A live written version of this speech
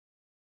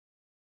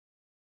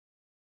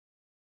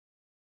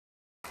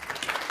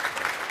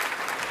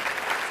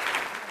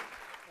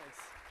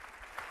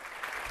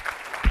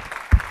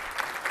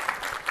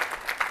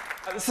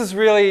This is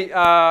really,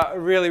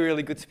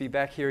 really good to be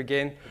back here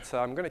again.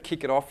 I'm going to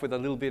kick it off with a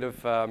little bit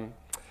of a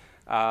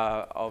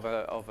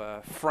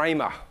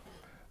framer,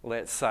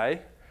 let's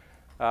say,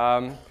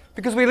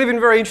 because we live in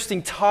very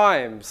interesting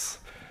times,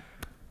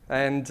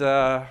 and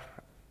I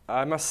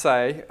must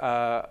say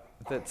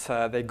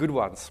that they're good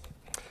ones.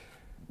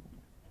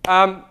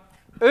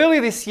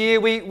 Earlier this year,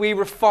 we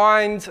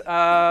refined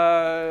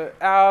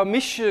our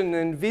mission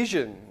and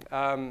vision.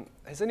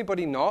 Has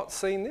anybody not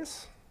seen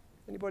this?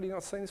 Anybody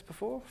not seen this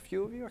before? A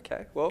few of you?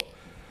 Okay, well,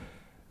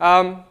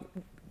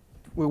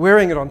 we're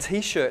wearing it on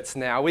T-shirts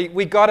now.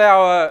 We got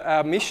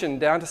our mission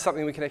down to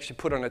something we can actually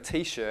put on a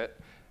T-shirt,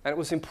 and it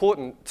was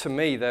important to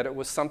me that it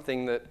was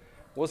something that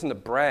wasn't a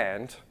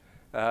brand,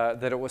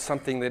 that it was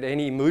something that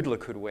any Moodler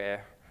could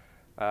wear,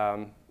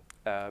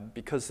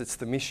 because it's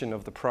the mission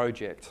of the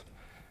project.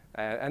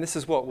 And this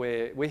is what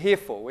we're here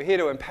for. We're here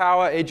to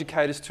empower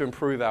educators to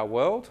improve our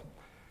world,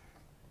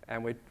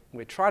 and we're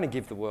trying to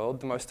give the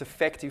world the most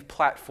effective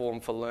platform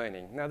for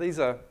learning. Now, these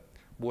are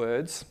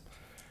words.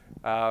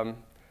 Why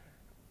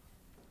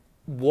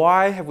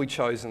have we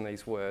chosen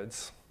these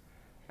words?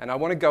 And I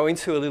want to go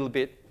into a little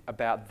bit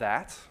about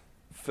that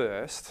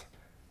first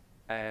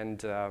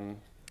and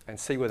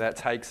see where that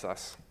takes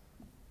us.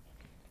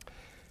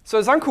 So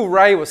as Uncle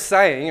Ray was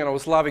saying, and I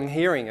was loving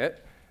hearing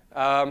it,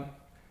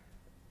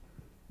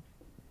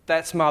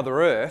 that's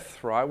Mother Earth,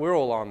 right? We're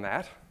all on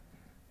that.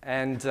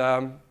 And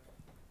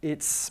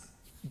it's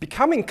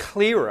becoming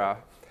clearer,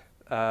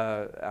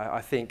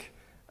 I think,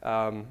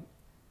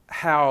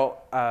 how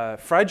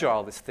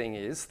fragile this thing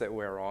is that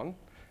we're on,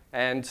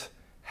 and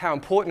how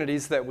important it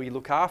is that we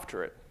look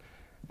after it.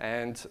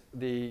 And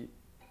the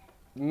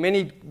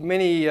many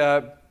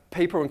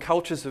people and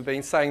cultures have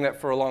been saying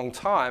that for a long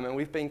time, and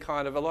we've been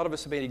a lot of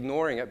us have been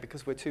ignoring it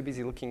because we're too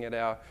busy looking at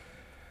our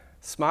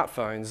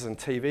smartphones and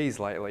TVs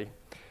lately.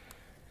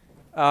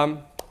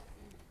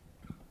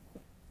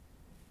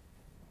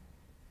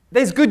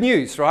 There's good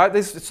news, right?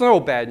 It's not all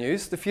bad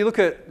news. If you look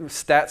at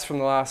stats from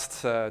the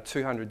last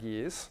 200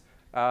 years,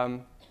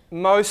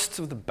 most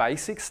of the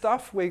basic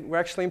stuff we're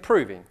actually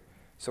improving.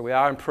 So we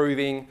are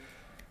improving.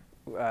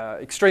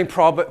 Extreme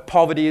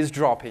poverty is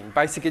dropping.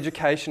 Basic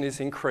education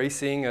is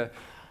increasing.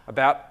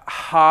 About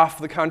half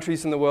the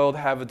countries in the world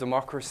have a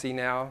democracy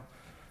now.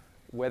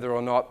 Whether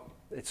or not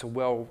it's a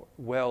well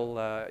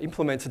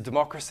implemented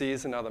democracy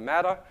is another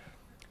matter.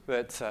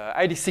 But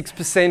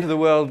 86% of the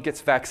world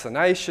gets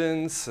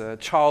vaccinations.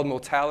 Child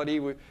mortality,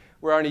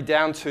 we're only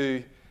down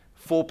to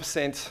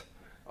 4%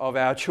 of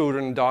our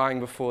children dying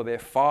before they're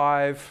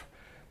 5.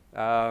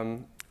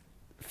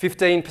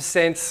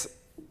 15%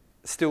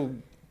 still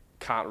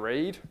can't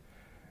read,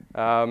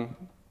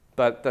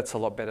 but that's a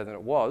lot better than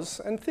it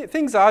was. And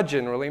things are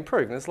generally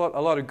improving. There's a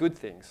lot of good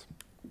things.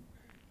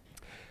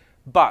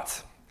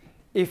 But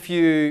if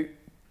you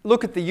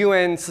look at the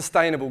UN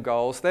Sustainable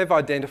Goals, they've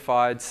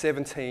identified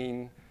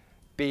 17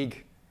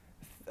 big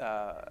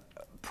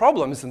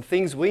problems and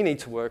things we need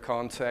to work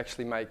on to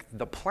actually make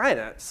the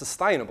planet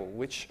sustainable,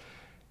 which,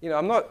 you know,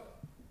 I'm not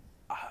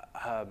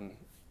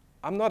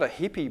a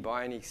hippie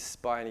by any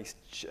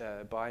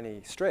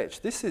stretch.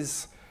 This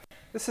is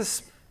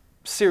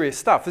serious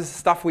stuff. This is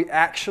stuff we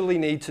actually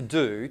need to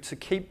do to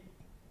keep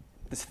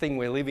this thing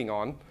we're living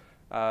on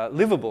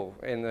livable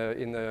in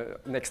the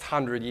next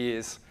 100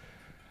 years.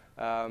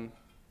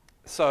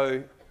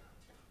 So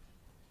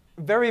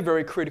very,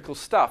 very critical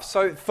stuff.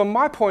 So from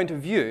my point of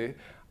view,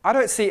 I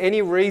don't see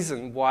any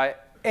reason why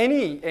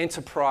any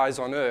enterprise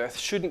on Earth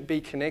shouldn't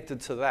be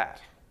connected to that.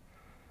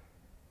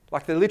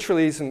 Like, there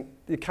literally isn't,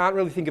 you can't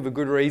really think of a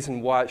good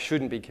reason why it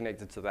shouldn't be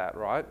connected to that,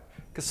 right?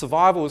 Because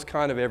survival is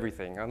kind of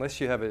everything, unless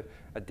you have a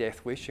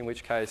death wish, in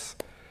which case,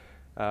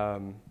 you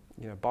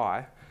know,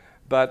 bye.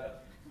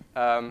 But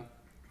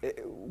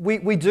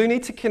we do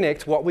need to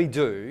connect what we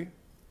do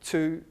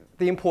to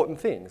the important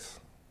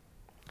things.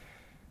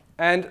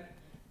 And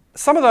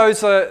some of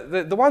those,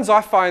 the ones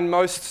I find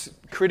most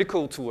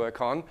critical to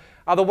work on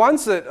are the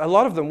ones that, a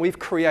lot of them, we've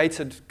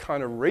created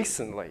kind of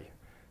recently.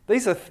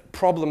 These are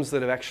problems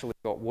that have actually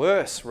got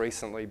worse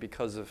recently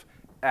because of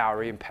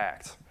our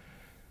impact.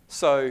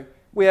 So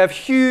we have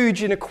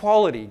huge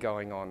inequality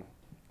going on.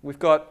 We've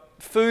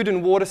got food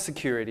and water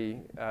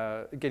security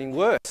getting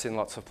worse in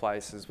lots of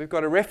places. We've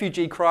got a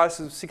refugee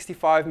crisis of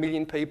 65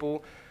 million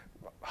people,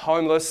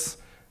 homeless,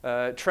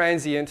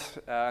 transient,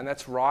 and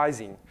that's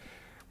rising.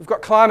 We've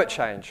got climate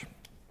change.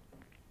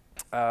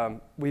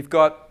 We've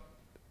got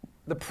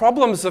the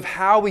problems of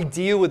how we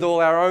deal with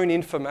all our own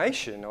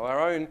information or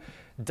our own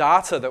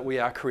data that we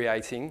are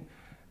creating.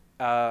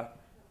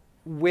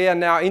 We are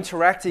now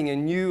interacting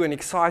in new and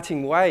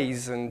exciting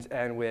ways,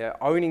 and we're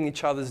owning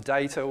each other's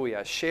data. We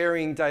are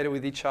sharing data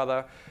with each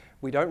other.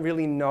 We don't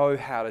really know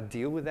how to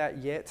deal with that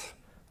yet.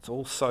 It's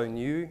all so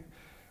new.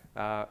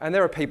 And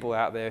there are people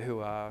out there who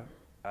are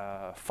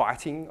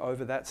fighting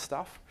over that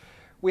stuff.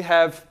 We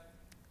have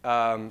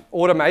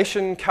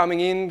automation coming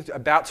in,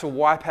 about to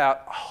wipe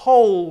out a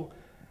whole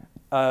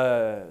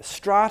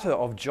strata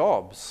of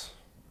jobs.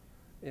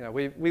 You know,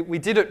 we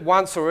did it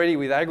once already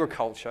with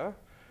agriculture,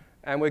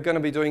 and we're going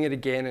to be doing it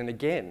again and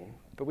again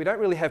but we don't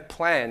really have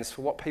plans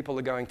for what people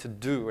are going to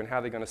do and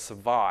how they're going to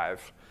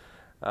survive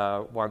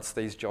once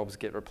these jobs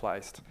get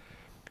replaced.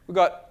 We've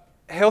got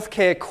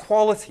healthcare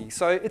quality.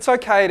 So it's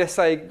okay to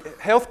say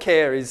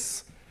healthcare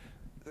is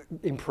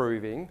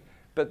improving,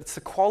 but it's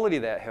the quality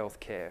of that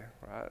healthcare,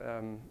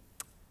 right?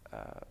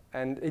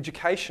 And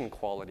education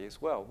quality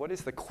as well. What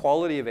is the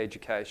quality of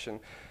education?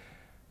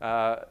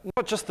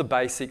 Not just the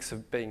basics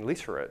of being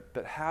literate,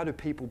 but how do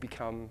people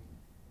become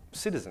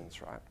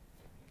citizens, right?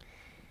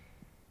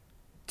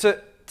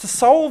 To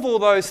solve all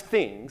those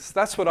things,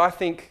 that's what I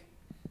think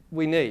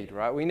we need,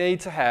 right? We need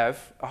to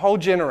have a whole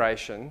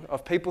generation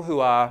of people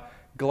who are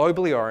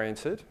globally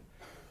oriented,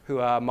 who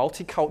are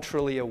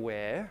multiculturally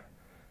aware.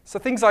 So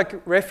things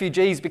like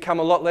refugees become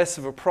a lot less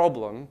of a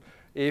problem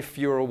if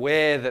you're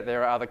aware that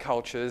there are other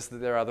cultures, that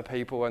there are other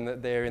people, and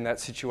that they're in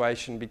that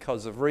situation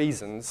because of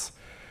reasons.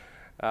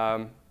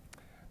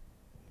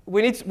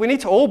 We need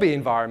to all be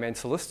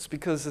environmentalists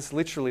because it's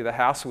literally the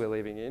house we're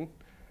living in.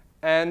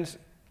 And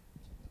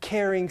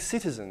caring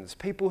citizens,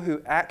 people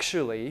who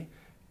actually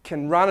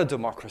can run a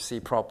democracy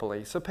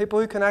properly. So people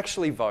who can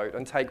actually vote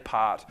and take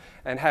part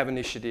and have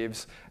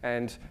initiatives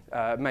and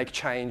make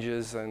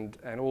changes and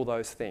all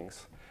those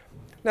things.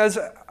 Now, there's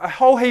a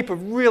whole heap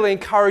of really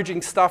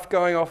encouraging stuff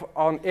going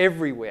on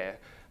everywhere.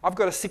 I've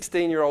got a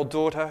 16-year-old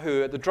daughter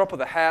who, at the drop of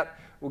the hat,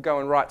 will go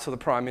and write to the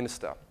Prime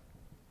Minister.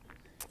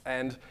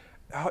 And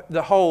there's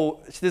a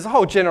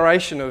whole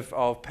generation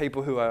of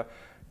people who are,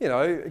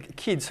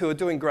 kids who are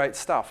doing great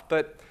stuff.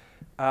 But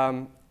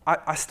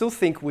I still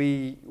think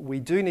we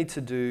do need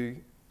to do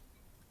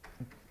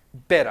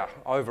better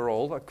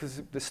overall,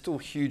 because there's still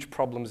huge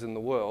problems in the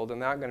world,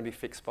 and they aren't going to be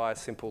fixed by a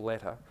simple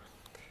letter.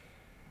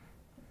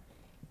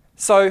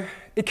 So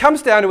it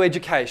comes down to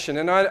education,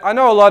 and I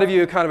know a lot of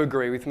you kind of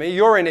agree with me.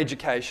 You're in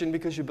education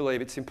because you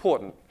believe it's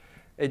important.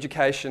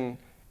 Education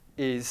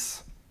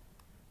is,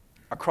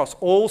 across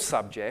all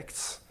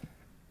subjects,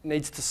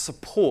 needs to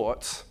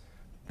support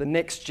the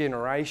next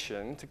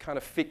generation to kind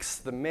of fix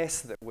the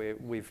mess that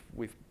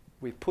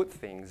we've put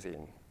things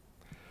in.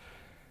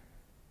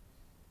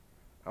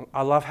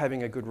 I love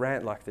having a good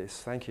rant like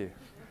this, thank you.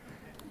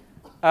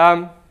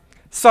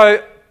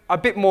 So a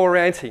bit more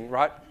ranting,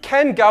 right?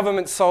 Can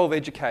government solve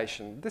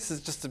education? This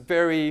is just a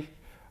very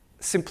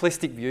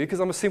simplistic view because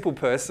I'm a simple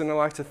person, I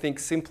like to think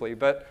simply,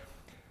 but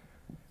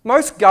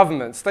most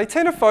governments, they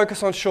tend to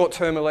focus on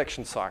short-term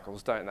election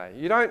cycles, don't they?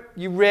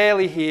 You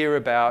rarely hear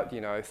about,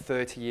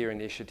 30-year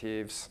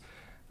initiatives,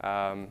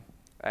 and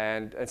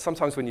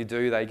sometimes when you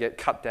do, they get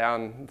cut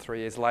down 3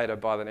 years later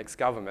by the next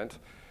government.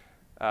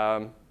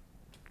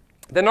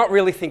 They're not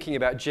really thinking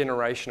about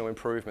generational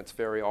improvements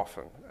very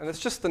often. And it's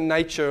just the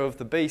nature of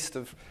the beast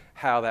of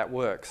how that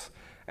works.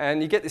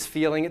 And you get this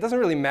feeling, it doesn't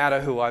really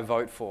matter who I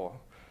vote for.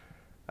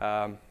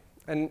 And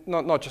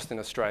not just in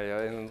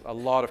Australia, in a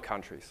lot of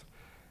countries.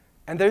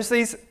 And there's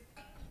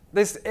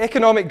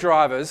economic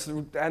drivers,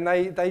 and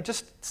they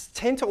just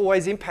tend to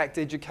always impact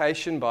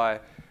education by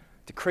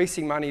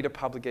decreasing money to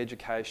public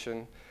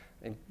education,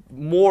 and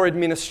more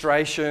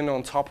administration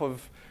on top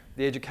of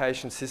the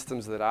education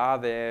systems that are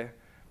there.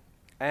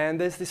 And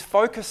there's this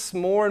focus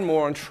more and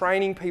more on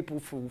training people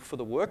for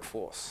the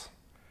workforce,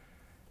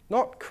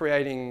 not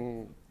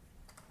creating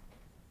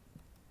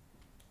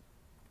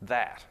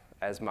that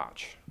as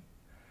much.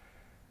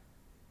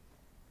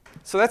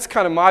 So that's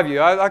kind of my view.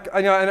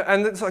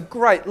 And it's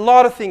a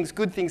lot of things,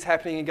 good things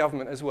happening in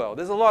government as well.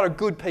 There's a lot of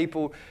good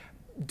people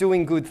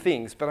doing good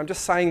things, but I'm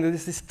just saying that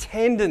there's this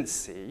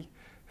tendency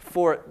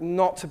for it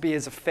not to be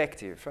as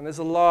effective. And there's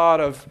a lot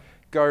of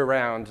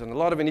go-round and a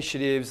lot of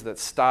initiatives that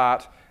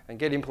start and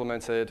get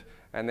implemented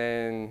and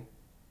then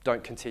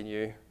don't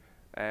continue.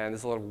 And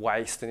there's a lot of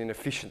waste and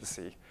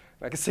inefficiency.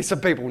 And I can see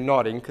some people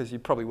nodding because you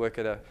probably work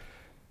at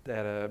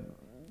a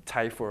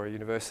TAFE or a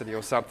university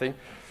or something.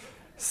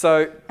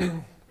 So,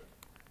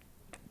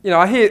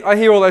 I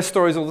hear all those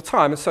stories all the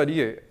time, and so do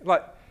you.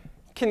 Like,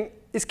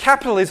 is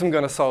capitalism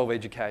going to solve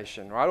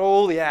education, right?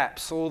 All the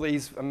apps, all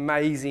these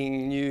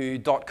amazing new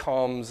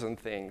 .coms and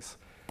things.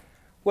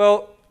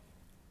 Well,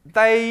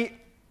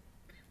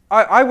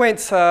 I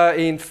went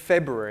in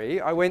February,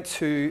 I went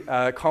to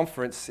a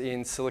conference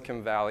in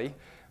Silicon Valley. It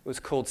was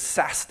called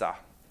SASTR,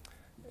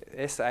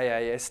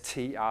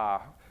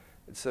 S-A-A-S-T-R.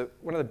 It's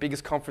one of the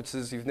biggest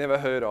conferences you've never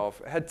heard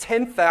of. It had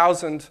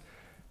 10,000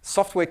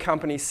 software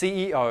company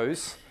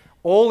CEOs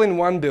all in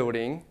one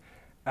building.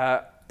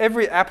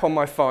 Every app on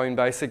my phone,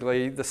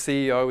 basically, the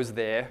CEO was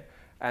there,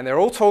 and they're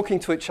all talking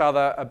to each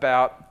other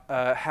about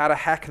how to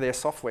hack their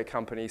software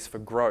companies for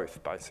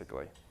growth,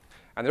 basically.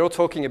 And they're all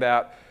talking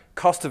about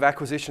cost of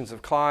acquisitions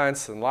of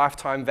clients and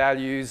lifetime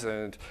values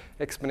and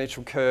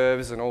exponential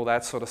curves and all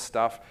that sort of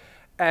stuff.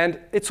 And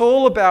it's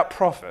all about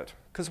profit.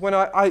 Because when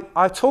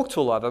I talk to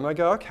a lot of them, I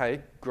go,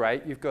 okay,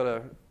 great, you've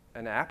got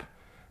an app.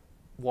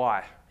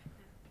 Why?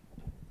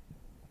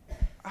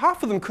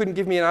 Half of them couldn't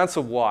give me an answer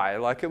why.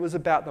 Like, it was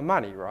about the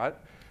money, right?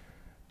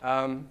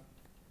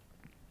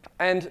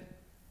 And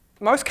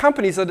most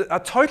companies are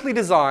totally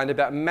designed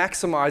about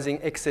maximizing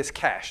excess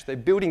cash. They're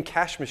building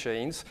cash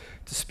machines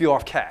to spew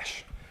off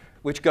cash.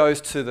 which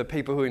goes to the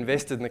people who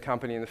invested in the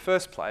company in the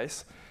first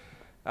place,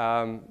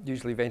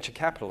 usually venture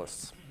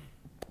capitalists.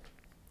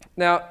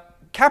 Now,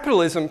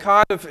 capitalism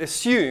kind of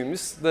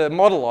assumes, the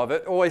model of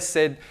it always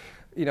said,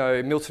 you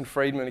know, Milton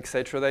Friedman,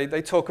 etc.,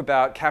 they talk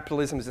about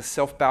capitalism as a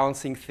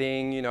self-balancing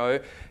thing, you know,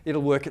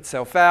 it'll work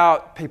itself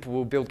out, people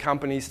will build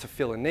companies to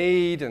fill a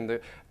need, and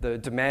the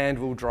demand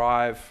will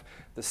drive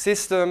the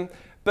system.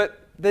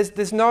 But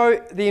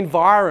the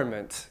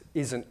environment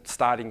isn't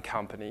starting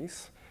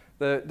companies.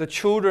 The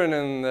children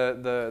and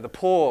the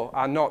poor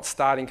are not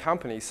starting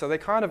companies, so they're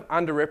kind of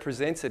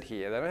underrepresented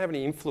here. They don't have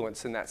any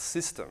influence in that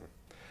system.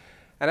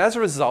 And as a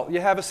result,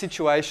 you have a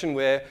situation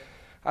where,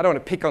 I don't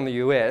want to pick on the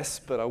US,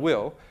 but I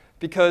will,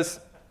 because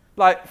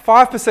like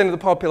 5% of the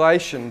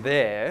population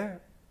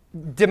there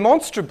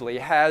demonstrably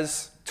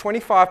has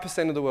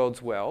 25% of the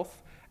world's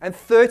wealth and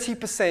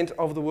 30%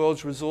 of the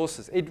world's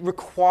resources. It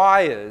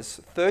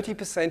requires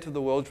 30% of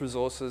the world's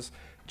resources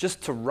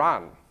just to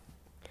run.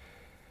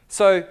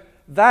 So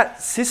that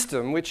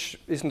system, which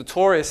is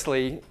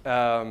notoriously,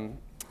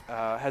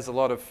 has a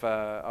lot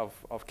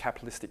of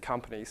capitalistic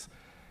companies,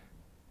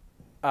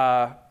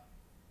 that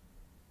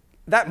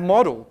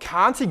model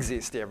can't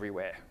exist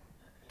everywhere.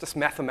 Just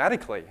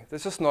mathematically,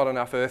 there's just not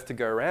enough Earth to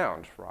go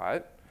around,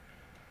 right?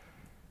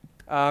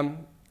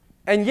 And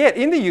yet,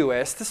 in the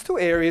US, there's still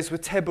areas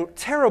with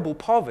terrible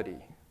poverty.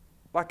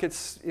 Like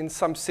it's in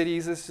some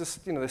cities, it's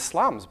just, you know, there's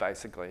slums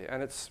basically,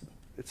 and it's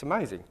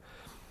amazing.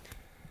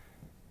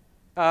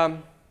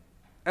 And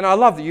I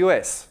love the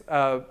US.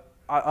 I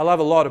love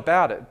a lot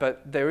about it,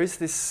 but there is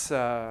this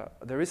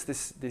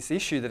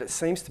issue that it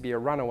seems to be a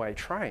runaway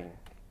train.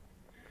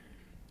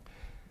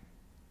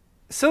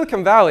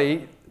 Silicon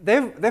Valley,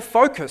 they're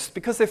focused,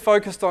 because they're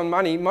focused on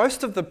money.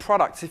 Most of the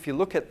products, if you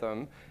look at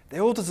them,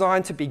 they're all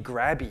designed to be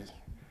grabby,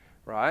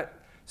 right?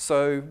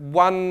 So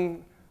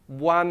one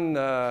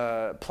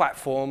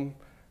platform,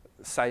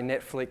 say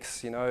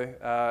Netflix, you know,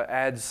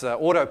 adds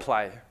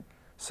autoplay,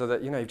 so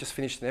that, you know, you've just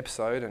finished an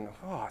episode and,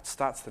 oh, it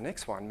starts the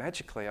next one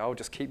magically. I'll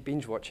just keep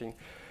binge watching,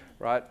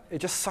 right? It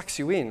just sucks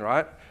you in,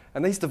 right?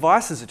 And these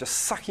devices are just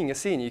sucking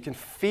us in. You can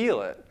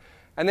feel it.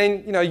 And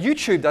then, you know,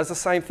 YouTube does the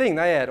same thing.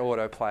 They add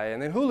autoplay,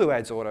 and then Hulu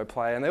adds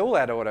autoplay, and they all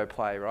add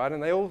autoplay, right?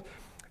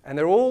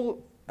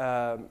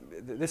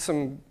 There's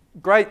some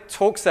great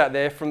talks out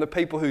there from the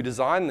people who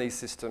design these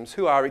systems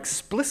who are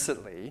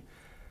explicitly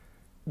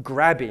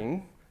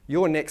grabbing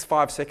your next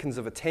 5 seconds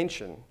of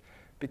attention,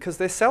 because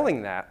they're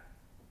selling that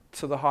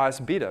to the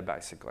highest bidder,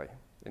 basically,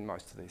 in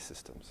most of these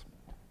systems.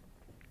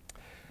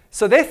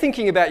 So they're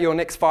thinking about your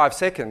next 5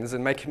 seconds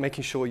and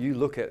making sure you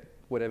look at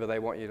whatever they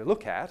want you to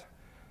look at.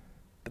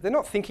 But they're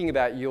not thinking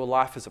about your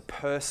life as a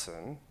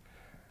person.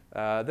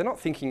 They're not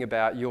thinking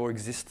about your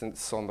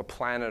existence on the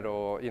planet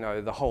or, you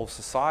know, the whole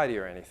society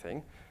or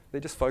anything.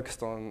 They're just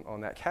focused on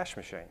that cash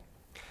machine.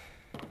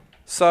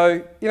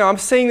 So, you know, I'm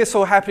seeing this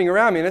all happening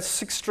around me, and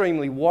it's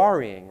extremely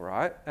worrying,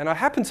 right? And I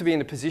happen to be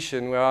in a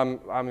position where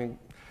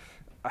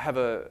I have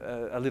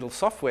a little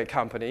software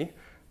company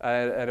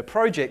and a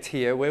project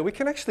here where we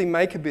can actually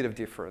make a bit of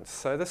difference.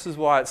 So this is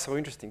why it's so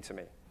interesting to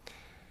me.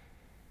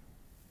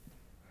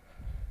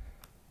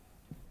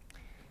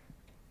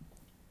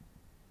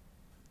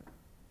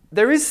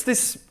 There is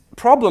this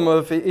problem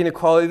of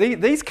inequality.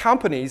 These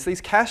companies,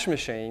 these cash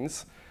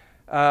machines,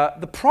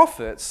 the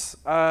profits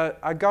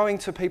are going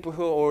to people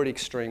who are already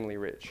extremely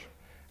rich.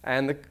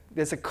 And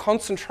there's a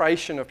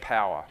concentration of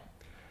power.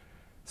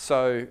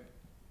 So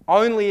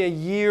only a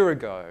year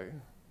ago,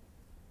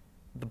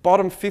 the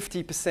bottom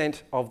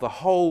 50% of the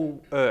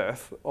whole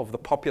Earth, of the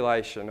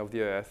population of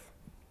the Earth,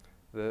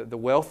 the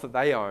wealth that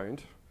they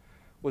owned,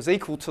 was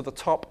equal to the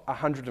top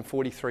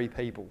 143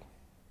 people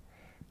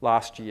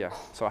last year.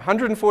 So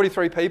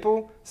 143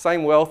 people,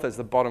 same wealth as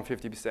the bottom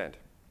 50%.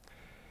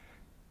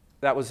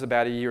 That was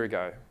about a year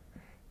ago.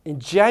 In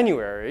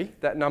January,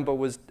 that number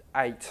was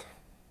 8.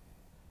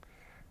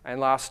 And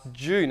last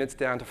June, it's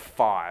down to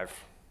 5.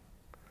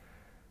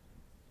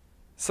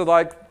 So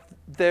like,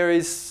 there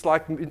is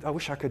like, I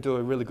wish I could do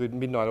a really good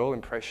Midnight Oil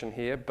impression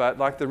here, but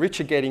like the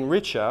rich are getting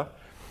richer.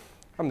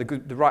 I'm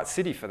the right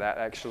city for that,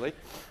 actually.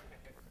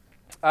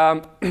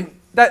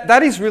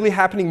 That is really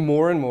happening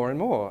more and more and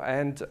more.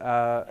 And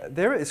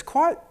there is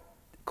quite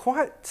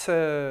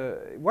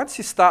once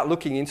you start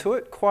looking into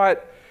it, quite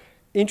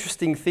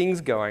interesting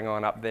things going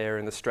on up there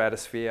in the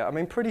stratosphere. I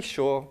mean, pretty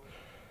sure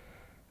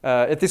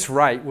at this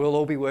rate, we'll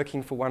all be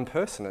working for one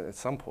person at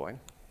some point.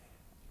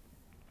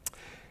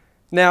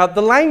 Now,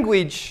 the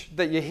language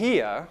that you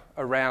hear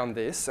around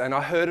this, and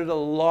I heard it a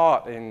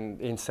lot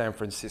in San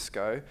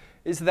Francisco,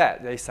 is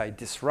that they say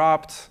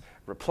disrupt,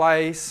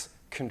 replace,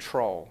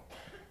 control,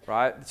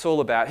 right? It's all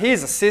about,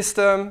 here's a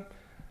system,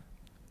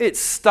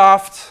 it's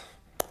stuffed,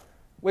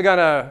 we're going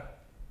to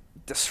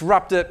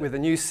disrupt it with a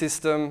new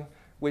system,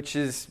 which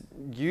is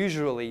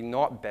usually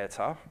not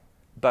better,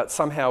 but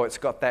somehow it's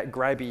got that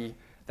grabby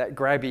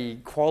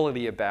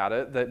quality about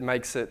it that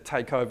makes it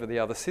take over the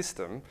other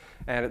system,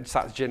 and it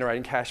starts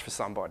generating cash for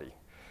somebody.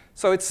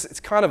 So it's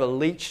kind of a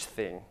leech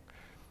thing.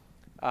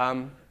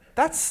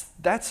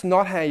 That's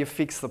not how you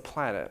fix the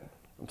planet,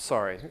 I'm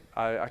sorry,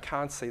 I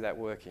can't see that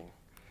working.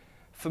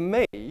 For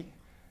me,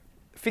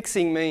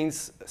 fixing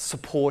means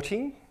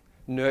supporting,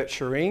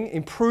 nurturing,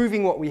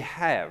 improving what we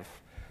have.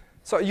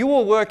 So you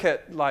all work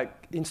at like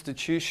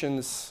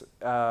institutions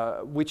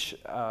which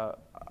are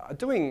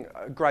doing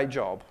a great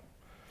job.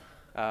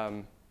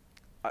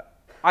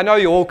 I know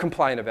you all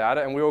complain about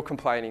it, and we're all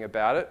complaining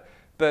about it,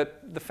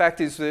 but the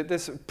fact is that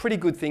there's pretty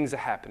good things are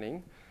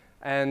happening,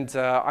 and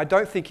I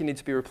don't think you need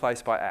to be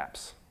replaced by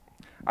apps.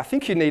 I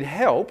think you need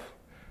help.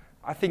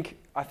 I think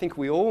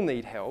we all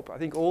need help. I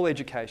think all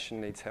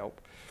education needs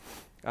help.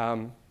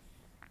 But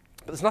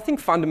there's nothing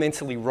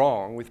fundamentally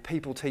wrong with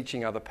people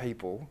teaching other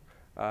people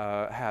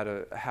how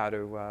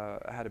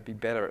to be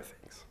better at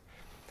things.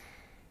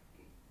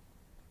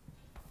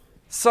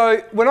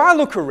 So when I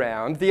look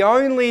around, the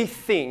only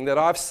thing that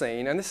I've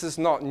seen, and this is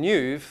not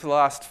new for the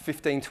last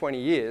 15, 20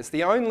 years,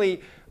 the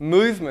only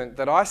movement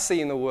that I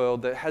see in the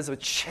world that has a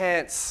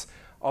chance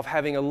of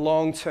having a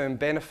long-term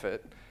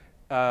benefit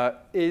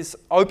is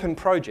open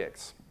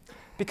projects.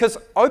 Because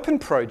open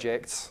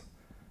projects,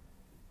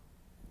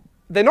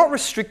 they're not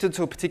restricted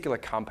to a particular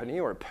company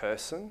or a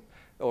person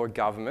or a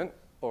government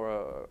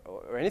or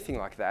anything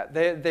like that.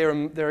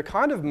 They're a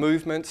kind of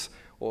movement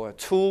or a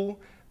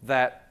tool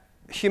that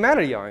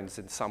humanity owns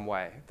in some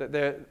way,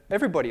 that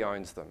everybody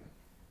owns them,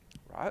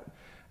 right?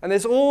 And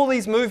there's all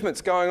these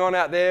movements going on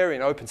out there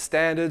in open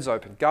standards,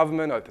 open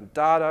government, open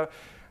data,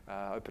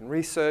 open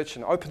research,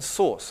 and open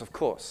source, of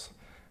course.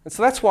 And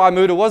so that's why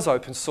Moodle was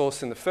open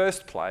source in the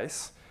first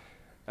place.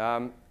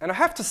 And I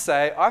have to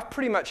say, I've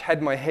pretty much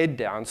had my head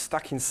down,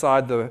 stuck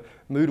inside the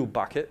Moodle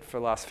bucket for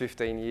the last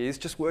 15 years,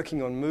 just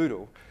working on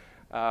Moodle.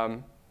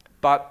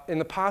 But in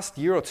the past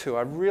year or two,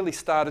 I've really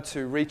started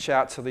to reach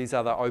out to these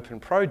other open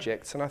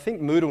projects, and I think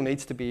Moodle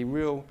needs to be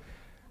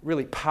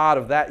really part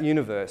of that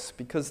universe,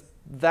 because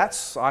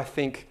that's, I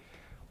think,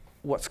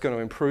 what's going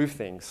to improve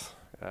things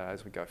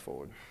as we go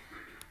forward.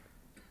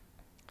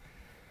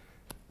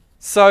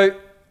 So,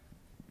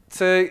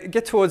 to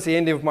get towards the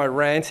end of my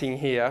ranting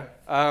here,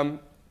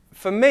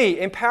 for me,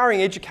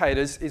 empowering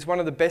educators is one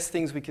of the best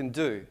things we can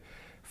do.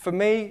 For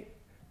me,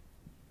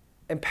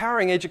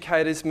 empowering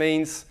educators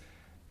means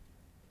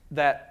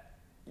that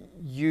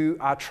you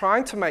are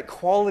trying to make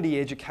quality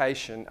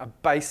education a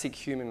basic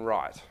human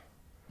right,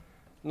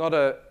 not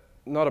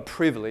a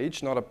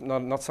privilege,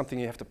 not something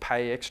you have to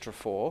pay extra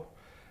for.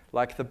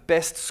 Like the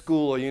best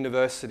school or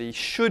university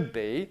should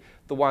be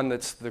the one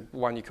that's the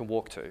one you can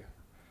walk to.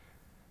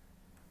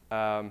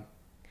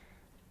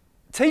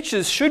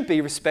 Teachers should be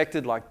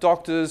respected like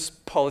doctors,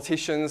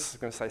 politicians,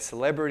 I'm going to say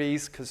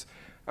celebrities, because,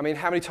 I mean,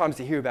 how many times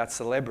do you hear about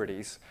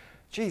celebrities?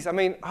 Geez, I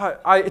mean,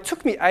 it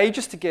took me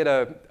ages to get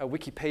a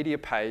Wikipedia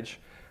page,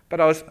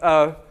 but I was...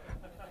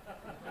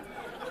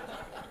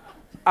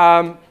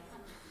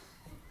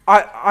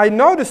 I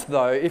noticed,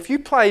 though, if you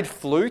played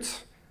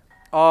flute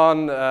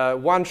on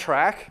one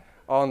track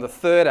on the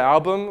third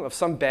album of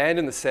some band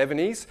in the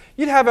 70s,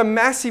 you'd have a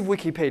massive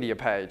Wikipedia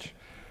page.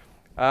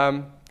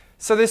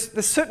 So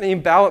there's certainly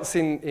imbalance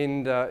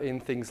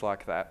in things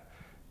like that.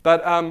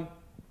 But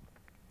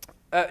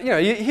you know,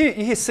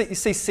 you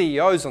see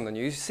CEOs on the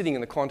news sitting in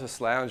the Qantas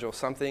lounge or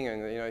something,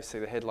 and you know, you see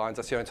the headlines.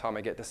 That's the only time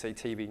I get to see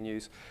TV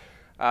news.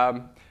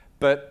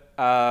 But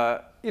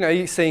you know,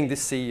 you're seeing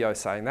this CEO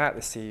saying that,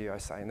 this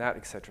CEO saying that,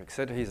 etc.,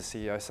 etc. He's a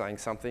CEO saying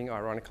something,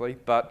 ironically.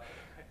 But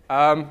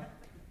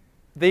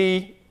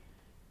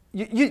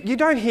you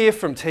don't hear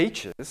from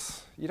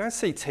teachers. You don't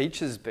see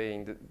teachers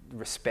being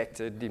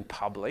respected in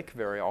public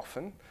very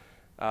often.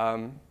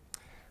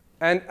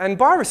 And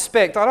by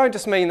respect, I don't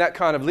just mean that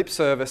kind of lip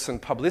service and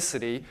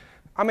publicity.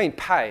 I mean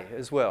pay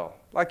as well.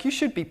 Like, you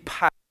should be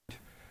paid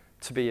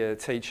to be a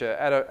teacher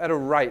at a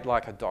rate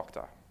like a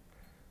doctor.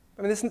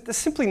 I mean, there's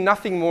simply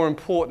nothing more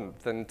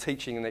important than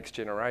teaching the next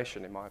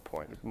generation, in my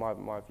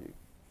view.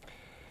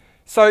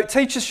 So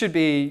teachers should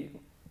be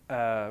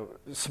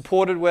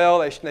supported well.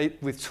 They should need,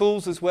 with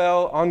tools as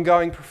well,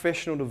 ongoing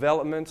professional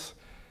development,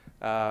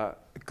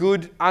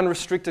 good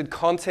unrestricted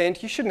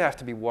content. You shouldn't have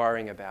to be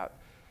worrying about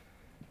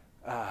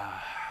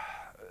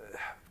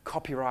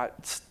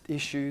copyright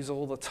issues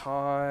all the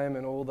time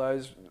and all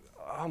those.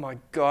 Oh my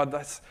God,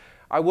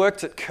 I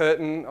worked at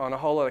Curtin on a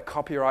whole lot of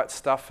copyright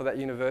stuff for that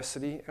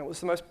university, and it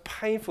was the most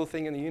painful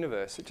thing in the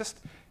universe. It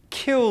just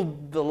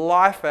killed the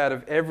life out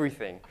of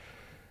everything.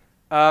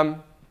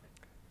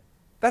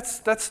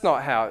 That's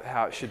not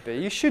how it should be.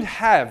 You should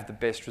have the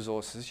best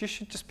resources. You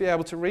should just be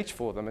able to reach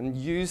for them and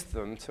use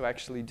them to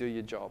actually do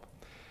your job.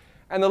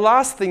 And the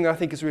last thing that I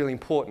think is really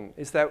important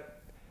is that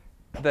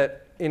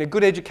in a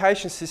good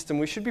education system,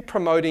 we should be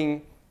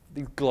promoting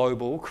the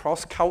global,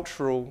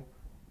 cross-cultural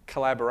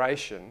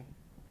collaboration,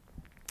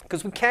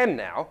 because we can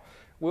now.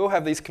 We all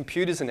have these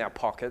computers in our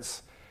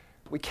pockets.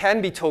 We can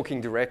be talking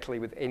directly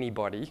with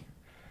anybody,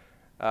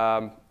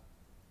 but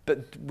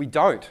we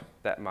don't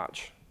that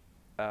much.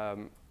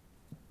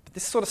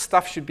 This sort of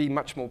stuff should be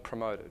much more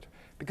promoted,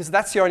 because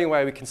that's the only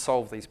way we can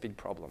solve these big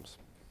problems.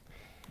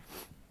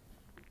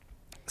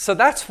 So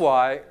that's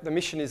why the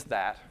mission is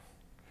that,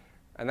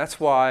 and that's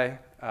why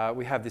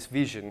we have this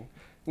vision,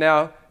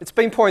 Now, it's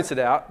been pointed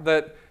out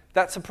that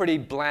that's a pretty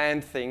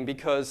bland thing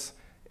because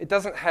it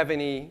doesn't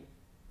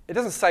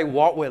say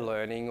what we're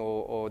learning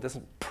or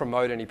doesn't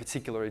promote any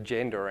particular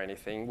agenda or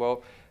anything.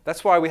 Well,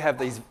 that's why we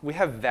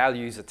have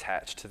values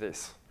attached to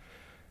this.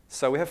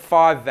 So we have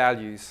 5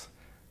 values,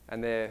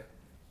 and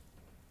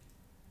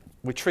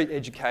we treat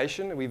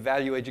education, we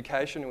value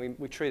education, and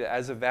we treat it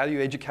as a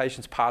value.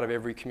 Education's part of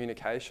every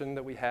communication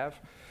that we have.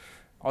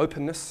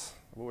 Openness,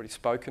 I've already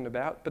spoken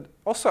about, but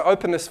also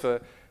openness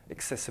for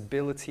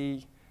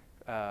accessibility,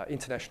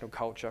 international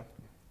culture.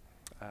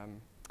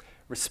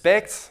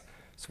 Respect,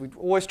 so we're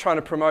always trying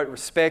to promote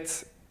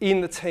respect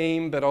in the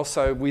team, but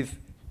also with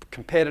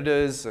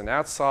competitors and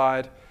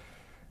outside.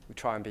 We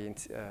try and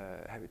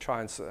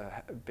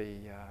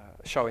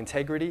show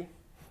integrity,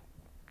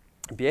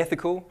 be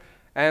ethical.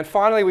 And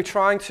finally, we're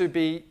trying to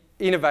be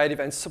innovative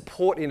and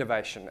support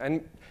innovation.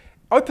 And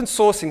open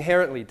source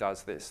inherently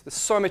does this. There's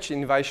so much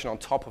innovation on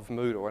top of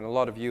Moodle, and a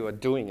lot of you are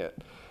doing it.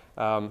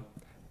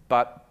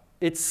 But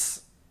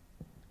it's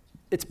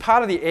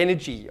part of the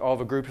energy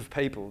of a group of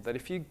people that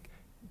if you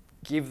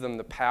give them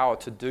the power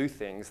to do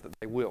things, that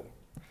they will.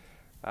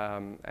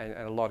 And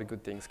a lot of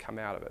good things come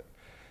out of it.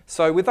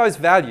 So with those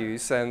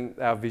values and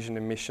our vision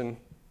and mission,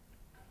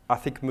 I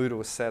think Moodle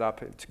was set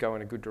up to go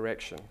in a good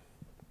direction.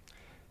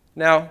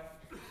 Now,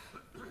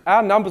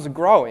 our numbers are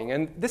growing,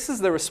 and this is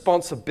the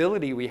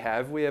responsibility we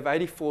have. We have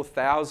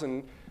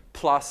 84,000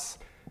 plus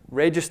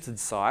registered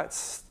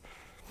sites,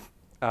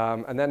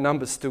 and that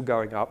number's still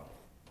going up.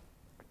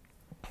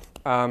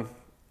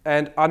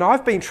 And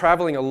I've been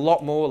traveling a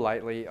lot more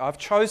lately. I've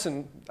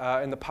chosen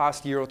in the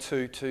past year or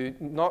two to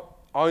not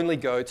only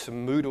go to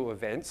Moodle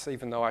events,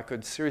 even though I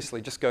could seriously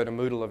just go to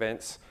Moodle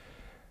events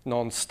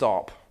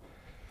non-stop.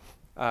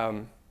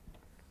 But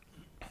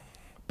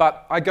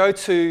I go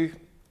to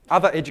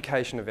other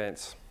education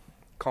events,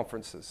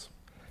 conferences.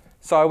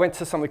 So I went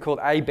to something called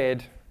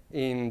ABED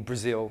in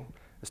Brazil.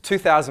 There's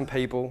 2,000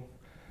 people.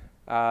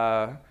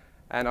 And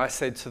I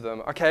said to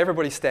them, okay,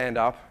 everybody stand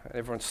up. And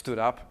everyone stood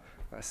up.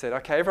 And I said,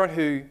 okay, everyone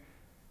who...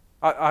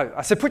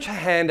 I said, put your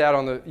hand out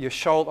on the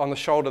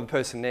shoulder of the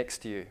person next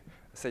to you.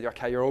 I said,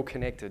 okay, you're all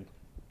connected.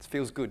 It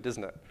feels good,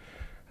 doesn't it?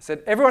 I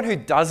said, everyone who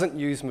doesn't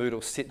use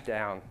Moodle, sit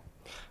down.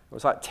 It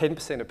was like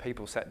 10% of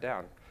people sat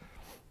down.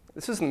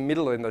 This was in the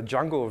middle, in the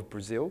jungle of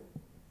Brazil.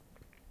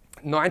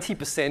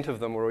 90% of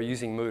them were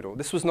using Moodle.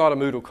 This was not a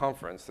Moodle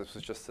conference. This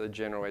was just a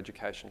general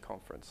education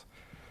conference.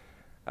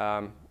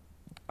 I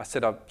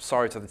said, I'm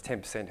sorry to the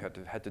 10% who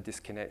had to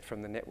disconnect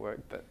from the network,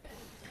 but...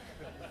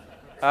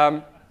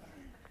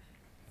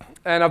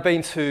 And I've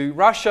been to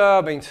Russia,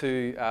 I've been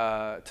to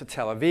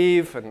Tel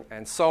Aviv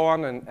and so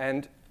on,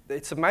 and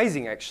it's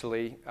amazing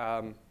actually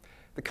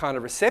the kind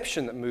of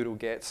reception that Moodle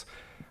gets.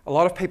 A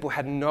lot of people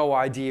had no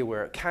idea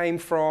where it came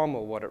from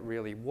or what it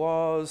really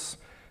was,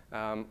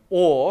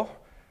 or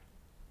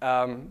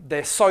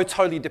they're so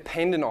totally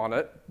dependent on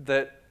it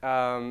that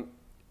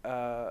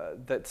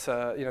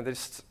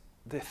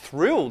they're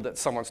thrilled that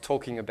someone's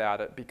talking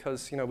about it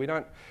because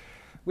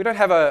we don't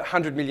have a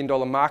 $100 million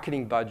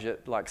marketing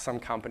budget like some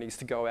companies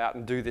to go out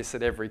and do this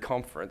at every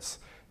conference,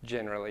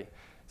 generally.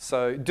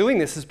 So doing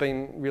this has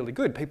been really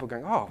good. People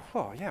going,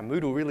 oh yeah,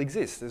 Moodle really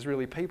exists. There's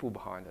really people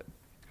behind it.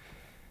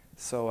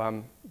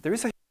 So there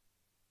is a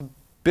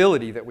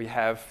ability that we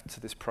have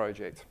to this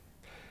project.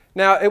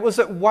 Now, it was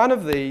at one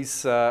of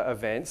these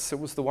events, it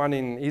was the one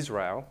in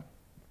Israel,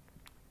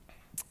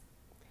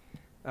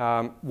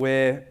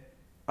 where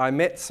I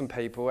met some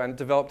people and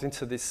developed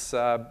into this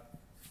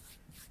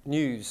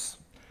news.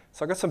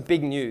 So I got some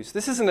big news.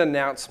 This is an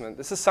announcement.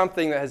 This is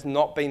something that has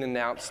not been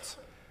announced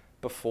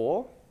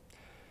before.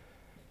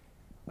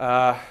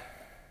 So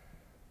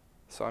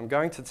I'm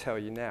going to tell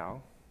you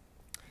now.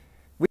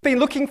 We've been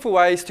looking for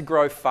ways to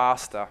grow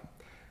faster.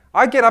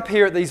 I get up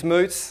here at these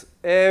moots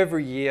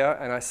every year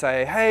and I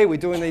say, hey, we're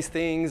doing these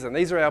things and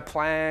these are our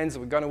plans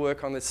and we're going to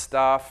work on this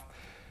stuff.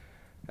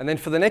 And then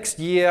for the next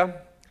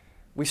year,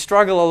 we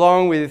struggle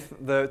along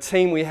with the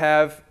team we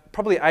have.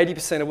 Probably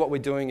 80% of what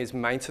we're doing is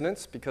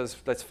maintenance because,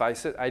 let's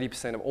face it,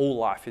 80% of all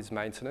life is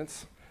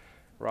maintenance,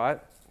 right?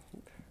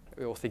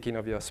 We're all thinking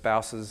of your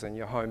spouses and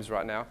your homes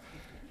right now.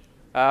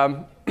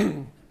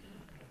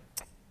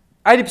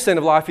 80%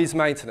 of life is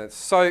maintenance.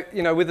 So,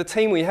 with the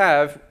team we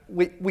have,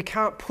 we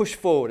can't push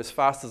forward as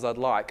fast as I'd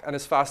like and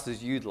as fast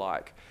as you'd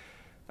like.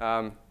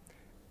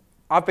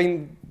 I've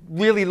been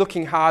really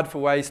looking hard for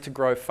ways to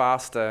grow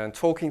faster and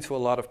talking to a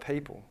lot of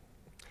people.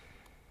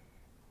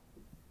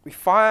 We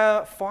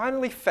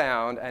finally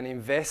found an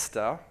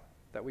investor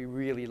that we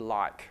really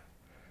like.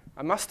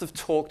 I must have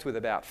talked with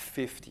about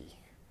 50.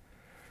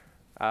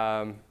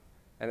 And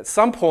at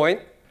some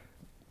point,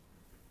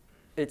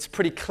 it's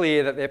pretty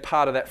clear that they're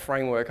part of that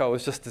framework I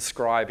was just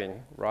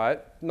describing, right?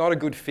 Not a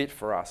good fit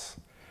for us.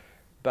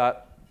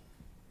 But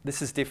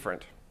this is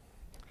different.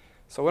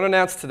 So I want to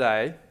announce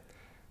today,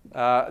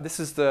 this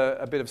is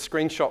a bit of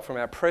screenshot from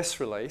our press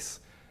release.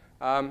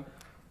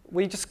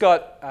 We just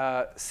got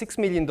 $6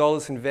 million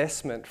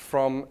investment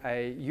from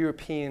a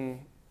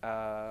European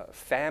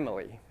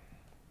family.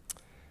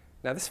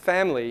 Now this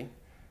family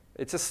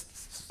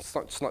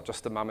It's not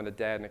just a mum and a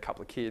dad and a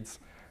couple of kids.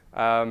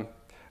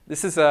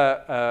 This is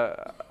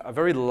a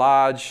very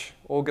large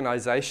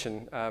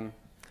organisation.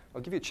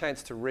 I'll give you a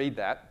chance to read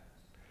that.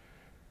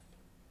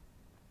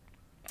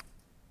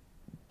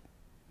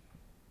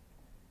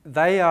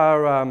 They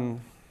are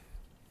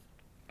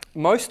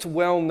most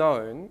well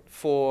known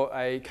for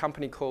a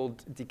company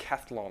called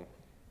Decathlon.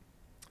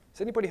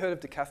 Has anybody heard of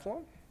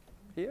Decathlon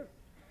here?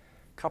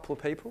 A couple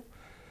of people.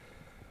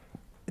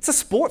 It's a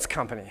sports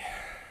company.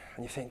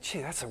 And you think,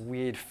 gee, that's a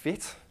weird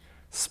fit,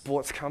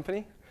 sports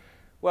company.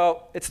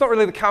 Well, it's not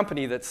really the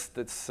company that's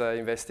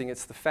investing,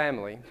 it's the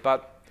family.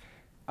 But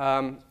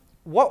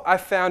what I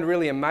found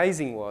really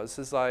amazing was,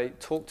 as I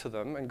talked to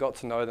them and got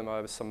to know them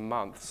over some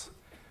months,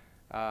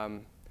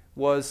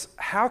 was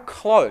how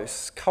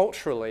close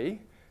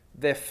culturally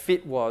their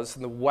fit was,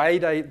 and the way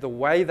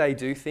they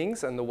do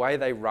things and the way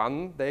they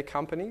run their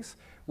companies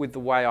with the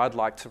way I'd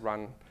like to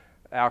run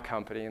our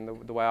company and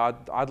the way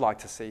I'd like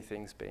to see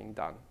things being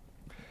done.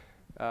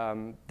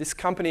 This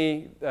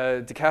company,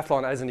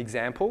 Decathlon as an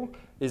example,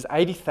 is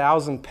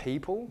 80,000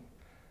 people.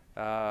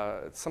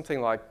 It's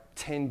something like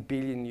 10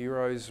 billion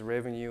euros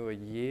revenue a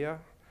year.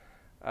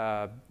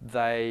 There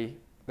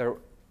are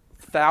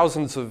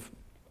thousands of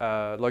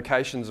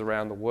locations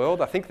around the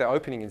world. I think they're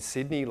opening in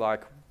Sydney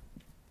like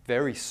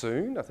very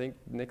soon, I think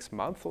next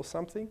month or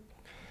something.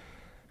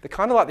 They're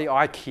kind of like the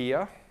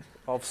IKEA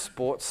of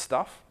sports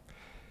stuff.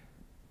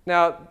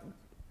 Now,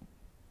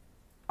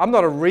 I'm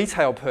not a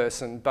retail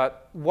person,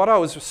 but what I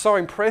was so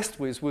impressed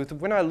with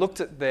when I looked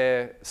at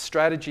their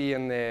strategy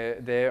and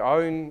their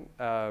own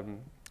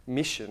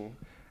mission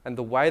and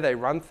the way they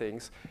run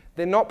things,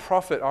 they're not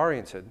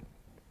profit-oriented.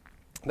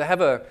 They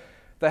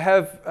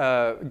have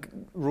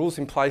rules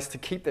in place to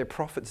keep their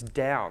profits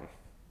down.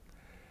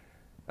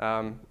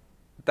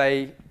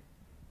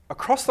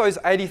 Across those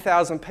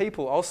 80,000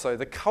 people also,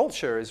 the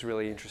culture is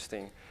really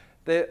interesting.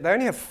 They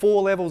only have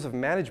 4 levels of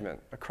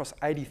management across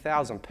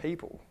 80,000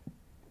 people.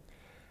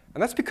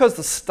 And that's because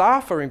the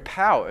staff are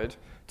empowered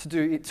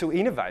to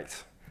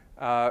innovate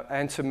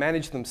and to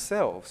manage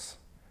themselves.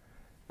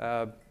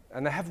 And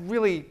they have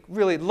really,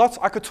 really lots.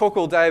 I could talk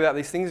all day about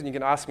these things, and you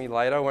can ask me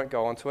later. I won't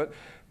go on to it.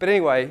 But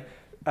anyway,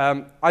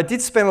 I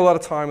did spend a lot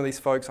of time with these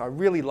folks. I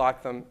really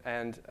like them,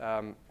 and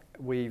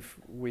we've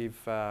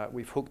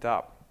hooked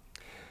up.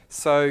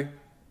 So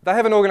they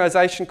have an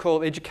organisation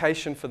called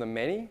Education for the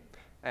Many,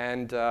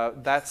 and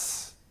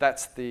that's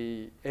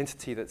the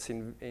entity that's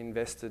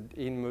invested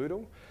in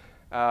Moodle.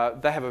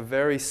 They have a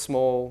very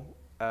small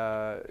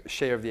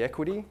share of the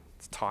equity.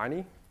 It's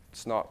tiny.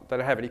 They don't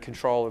have any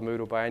control of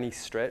Moodle by any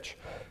stretch.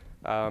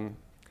 And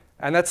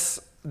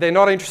they're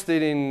not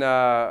interested in,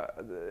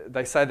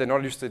 they say they're not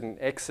interested in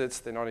exits,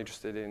 they're not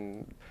interested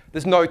in,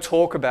 there's no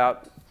talk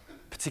about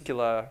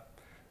particular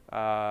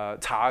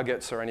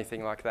targets or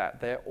anything like that.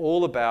 They're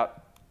all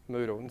about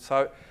Moodle. And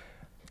so,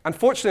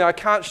 unfortunately, I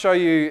can't show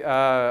you,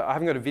 I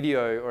haven't got a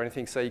video or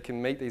anything so you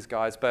can meet these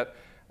guys, but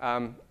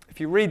if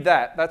you read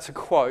that, that's a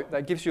quote,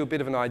 that gives you a bit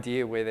of an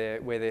idea where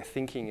their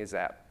thinking is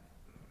at.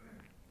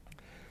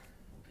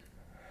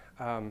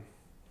 So I'll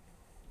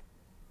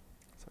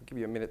give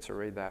you a minute to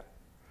read that.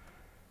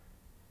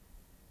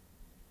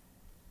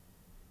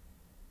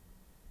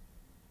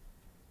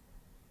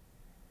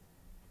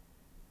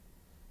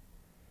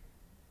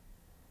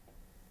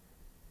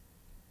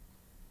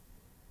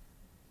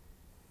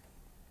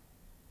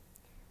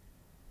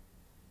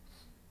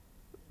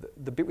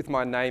 The bit with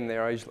my name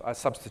there, I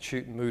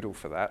substitute Moodle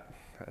for that.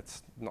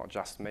 It's not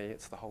just me,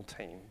 it's the whole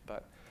team.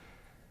 But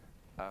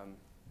I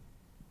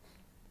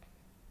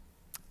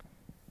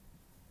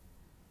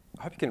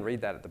hope you can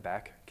read that at the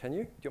back. Can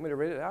you? Do you want me to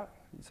read it out?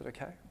 Is it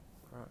okay?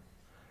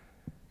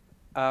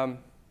 All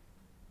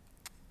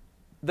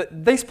right.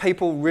 These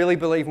people really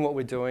believe in what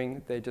we're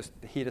doing. They're just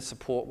here to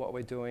support what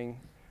we're doing.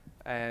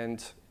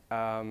 And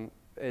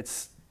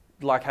it's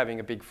like having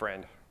a big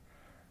friend.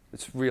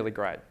 It's really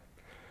great.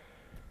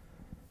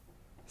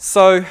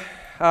 So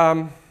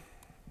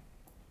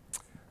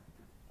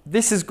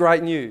this is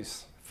great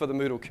news for the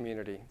Moodle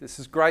community. This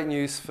is great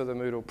news for the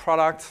Moodle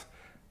product.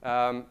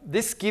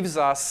 This gives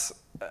us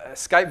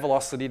escape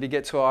velocity to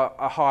get to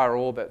a higher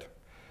orbit.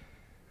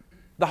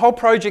 The whole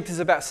project is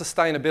about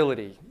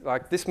sustainability.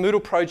 Like, this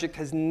Moodle project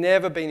has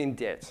never been in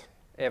debt,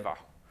 ever.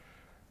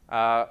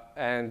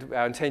 And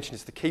our intention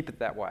is to keep it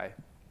that way.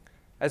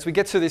 As we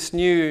get to this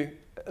new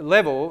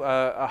level,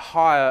 a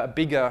higher,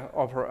 bigger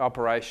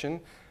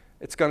operation,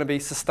 it's going to be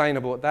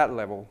sustainable at that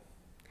level.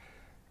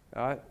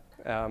 Right?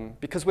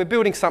 Because we're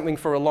building something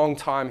for a long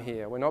time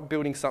here. We're not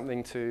building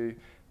something to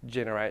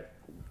generate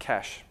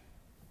cash.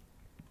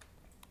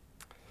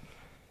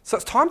 So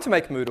it's time to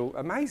make Moodle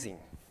amazing.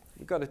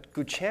 You've got a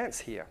good chance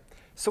here.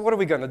 So what are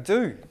we going to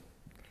do?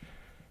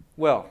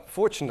 Well,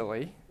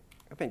 fortunately,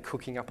 I've been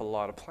cooking up a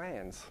lot of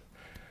plans.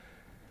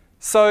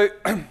 So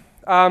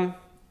a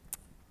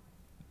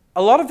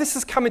lot of this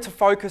has come into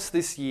focus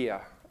this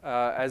year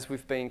as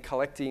we've been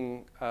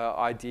collecting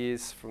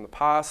ideas from the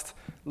past,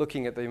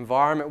 looking at the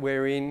environment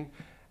we're in,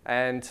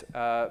 and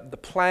the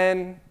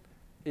plan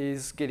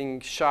is getting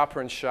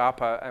sharper and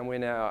sharper, and we're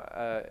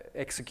now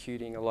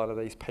executing a lot of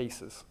these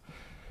pieces.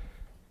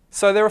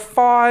 So there are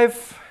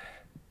 5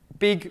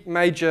 big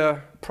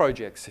major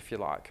projects, if you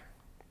like,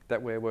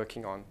 that we're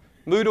working on.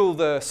 Moodle,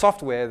 the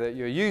software that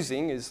you're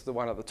using, is the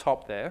one at the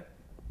top there.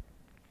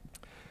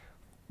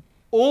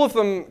 All of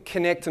them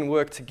connect and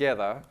work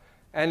together,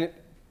 and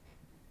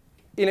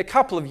in a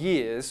couple of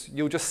years,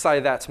 you'll just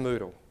say that's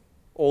Moodle.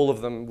 All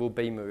of them will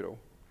be Moodle.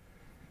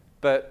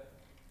 But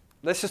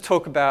let's just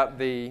talk about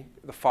the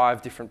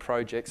 5 different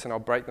projects, and I'll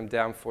break them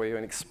down for you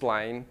and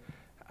explain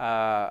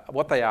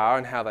what they are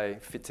and how they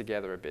fit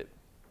together a bit.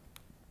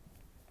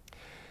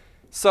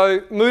 So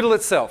Moodle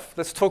itself,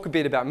 let's talk a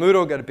bit about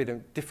Moodle. I've got a bit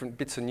of different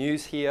bits of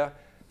news here.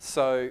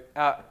 So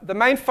the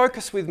main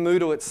focus with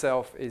Moodle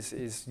itself is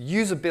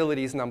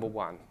usability is number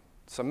 1.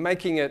 So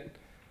making it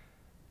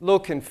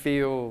look and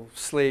feel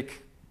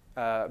slick,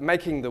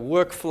 making the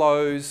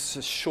workflows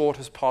as short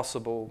as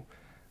possible.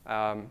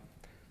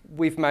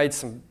 We've made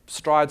some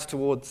strides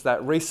towards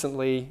that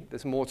recently.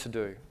 There's more to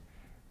do.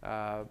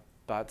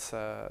 But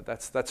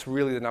that's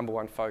really the number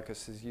 1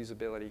 focus is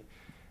usability.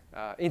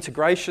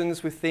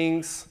 Integrations with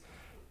things.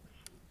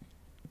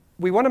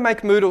 We want to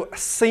make Moodle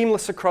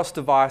seamless across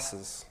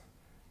devices.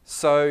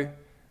 So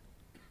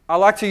I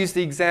like to use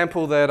the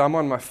example that I'm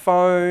on my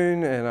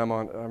phone and I'm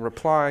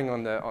replying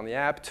on the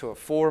app to a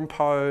forum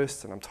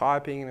post, and I'm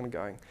typing and I'm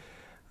going,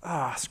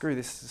 screw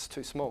this is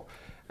too small.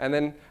 And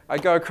then I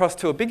go across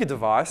to a bigger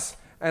device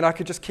and I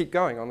could just keep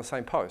going on the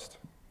same post,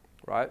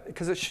 right?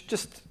 Because it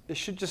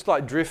should just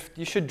like drift.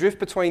 You should drift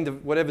between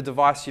whatever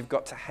device you've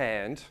got to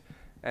hand,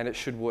 and it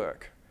should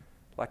work.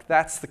 Like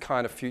that's the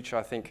kind of future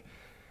I think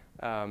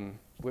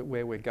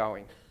where we're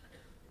going.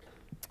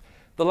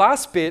 The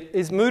last bit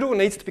is Moodle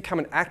needs to become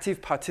an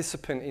active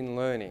participant in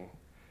learning.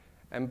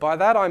 And by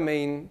that I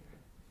mean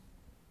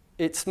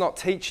it's not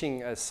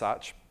teaching as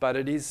such, but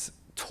it is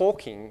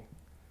talking.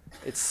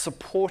 It's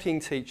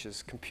supporting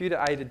teachers,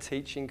 computer-aided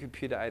teaching,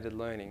 computer-aided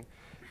learning.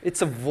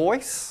 It's a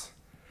voice.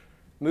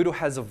 Moodle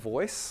has a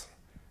voice.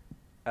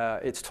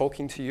 It's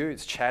talking to you,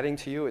 it's chatting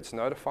to you, it's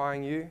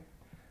notifying you,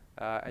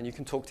 and you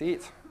can talk to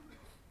it.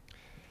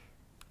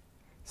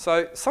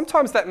 So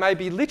sometimes that may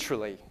be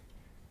literally,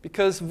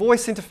 because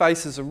voice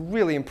interfaces are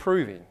really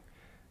improving.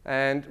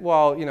 And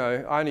while,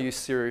 I only use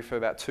Siri for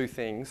about 2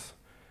 things,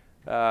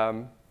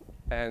 but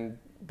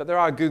there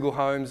are Google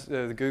Homes,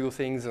 the Google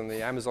things and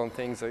the Amazon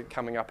things are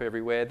coming up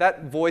everywhere.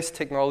 That voice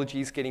technology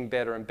is getting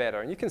better and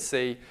better. And you can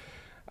see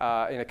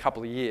in a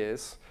couple of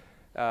years,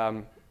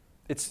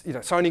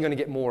 it's only going to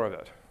get more of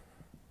it,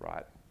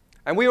 right?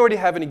 And we already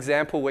have an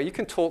example where you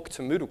can talk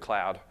to Moodle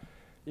Cloud.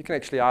 You can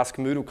actually ask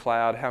Moodle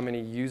Cloud how many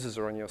users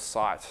are on your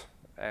site,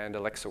 and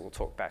Alexa will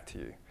talk back to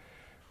you.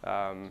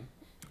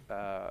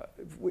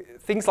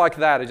 Things like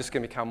that are just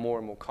going to become more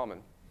and more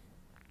common.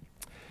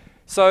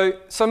 So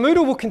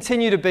Moodle will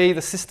continue to be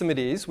the system it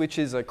is, which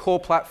is a core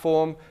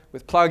platform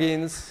with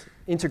plugins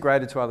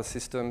integrated to other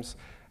systems,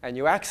 and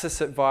you access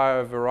it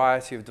via a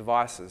variety of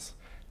devices.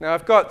 Now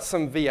I've got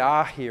some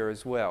VR here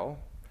as well,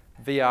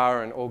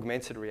 VR and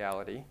augmented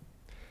reality.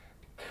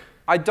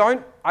 I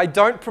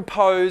don't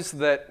propose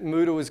that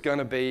Moodle is going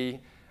to be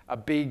a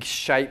big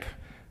shape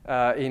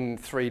in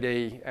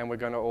 3D, and we're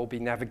going to all be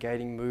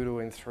navigating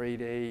Moodle in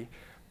 3D.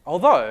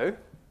 Although,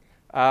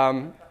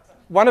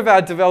 one of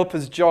our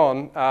developers,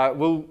 John, I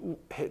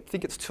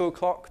think it's 2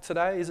 o'clock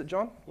today, is it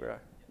John?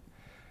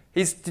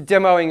 He's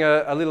demoing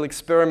a little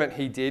experiment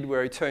he did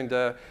where he turned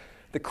the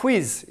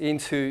quiz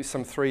into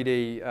some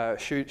 3D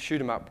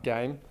shoot 'em up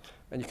game,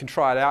 and you can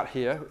try it out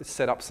here. It's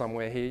set up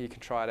somewhere here, you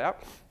can try it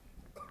out.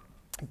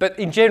 But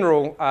in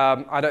general,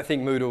 I don't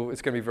think Moodle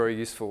is going to be very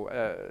useful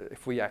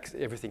if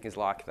everything is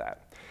like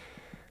that.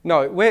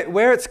 No,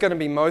 where it's going to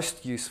be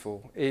most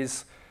useful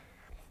is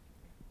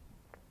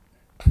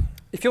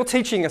if you're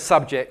teaching a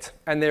subject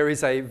and there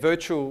is a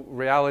virtual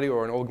reality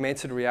or an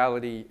augmented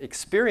reality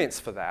experience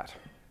for that,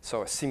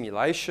 so a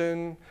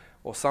simulation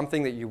or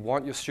something that you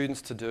want your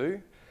students to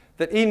do,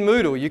 that in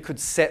Moodle you could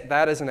set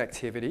that as an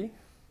activity,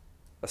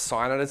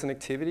 assign it as an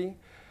activity.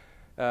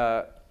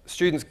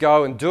 Students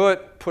go and do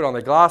it, put on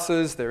their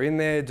glasses, they're in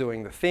there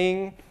doing the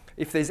thing.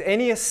 If there's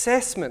any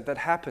assessment that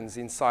happens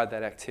inside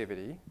that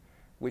activity,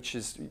 which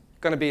is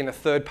going to be in a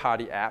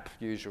third-party app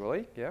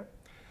usually,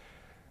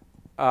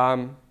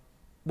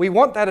 we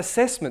want that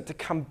assessment to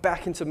come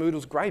back into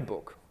Moodle's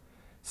gradebook.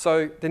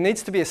 So there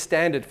needs to be a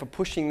standard for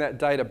pushing that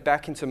data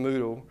back into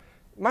Moodle,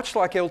 much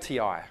like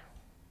LTI,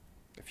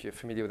 if you're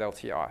familiar with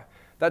LTI.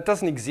 That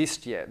doesn't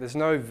exist yet. There's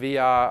no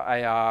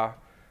VR, AR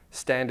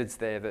standards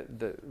there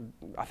that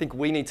I think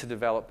we need to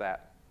develop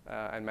that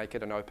and make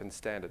it an open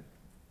standard.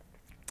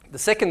 The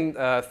second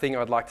thing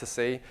I'd like to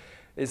see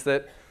is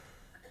that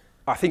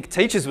I think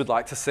teachers would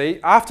like to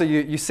see, after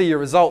you see your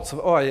results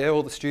of, oh yeah,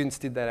 all the students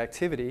did that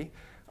activity,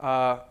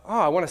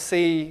 I want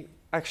to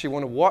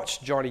actually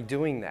watch Johnny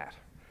doing that.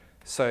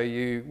 So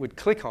you would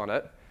click on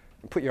it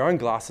and put your own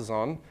glasses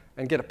on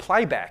and get a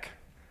playback.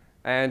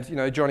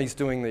 And Johnny's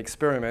doing the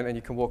experiment, and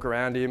you can walk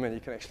around him and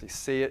you can actually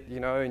see it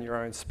in your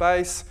own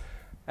space.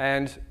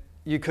 And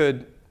you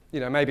could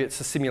maybe it's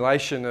a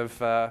simulation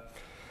of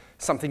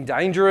something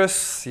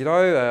dangerous,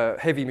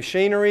 heavy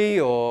machinery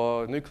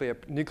or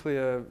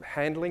nuclear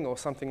handling or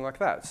something like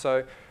that.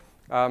 So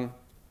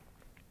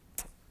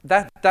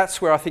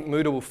that's where I think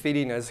Moodle will fit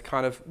in as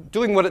kind of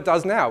doing what it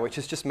does now, which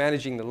is just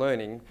managing the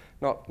learning,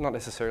 not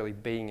necessarily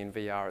being in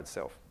VR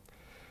itself.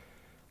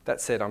 That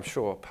said, I'm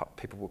sure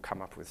people will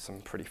come up with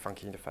some pretty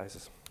funky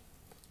interfaces.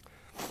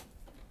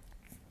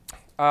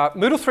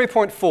 Moodle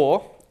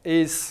 3.4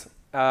 is,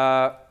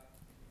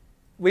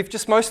 we've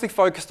just mostly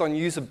focused on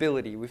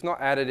usability. We've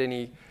not added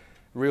any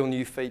real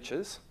new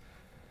features.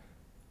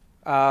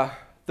 The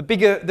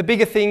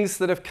bigger things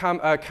that have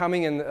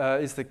coming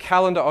is the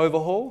calendar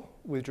overhaul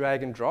with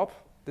drag and drop.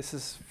 This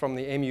is from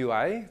the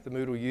MUA, the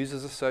Moodle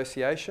Users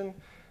Association,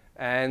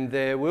 and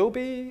there will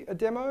be a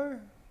demo,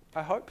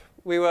 I hope.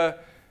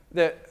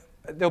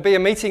 There'll be a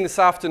meeting this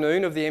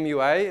afternoon of the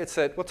MUA. It's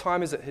at, what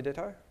time is it,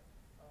 Hidetto?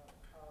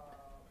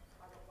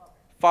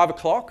 5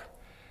 o'clock.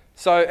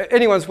 So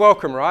anyone's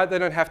welcome, right? They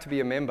don't have to be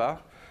a member.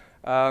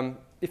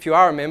 If you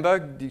are a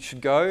member, you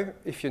should go.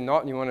 If you're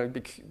not and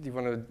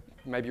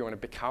maybe you want to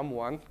become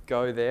one,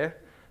 go there.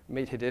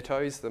 Meet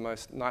Hidetto. He's the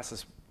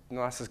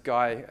nicest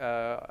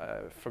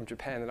guy from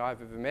Japan that I've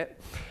ever met.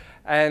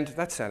 And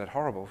that sounded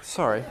horrible,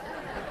 sorry.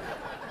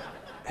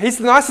 He's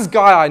the nicest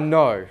guy I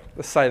know,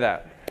 let's say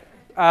that.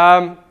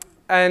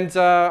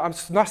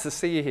 It's nice to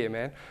see you here,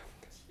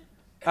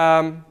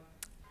 man.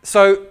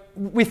 So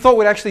we thought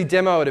we'd actually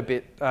demo it a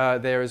bit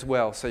there as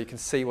well, so you can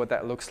see what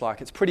that looks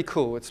like. It's pretty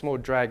cool. It's more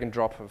drag and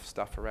drop of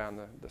stuff around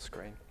the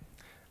screen.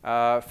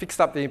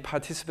 Fixed up the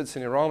participants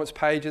and enrollments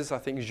pages. I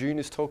think June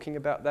is talking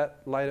about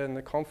that later in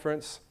the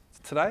conference.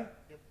 Today?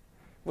 Yep.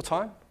 What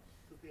time?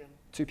 2 p.m.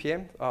 2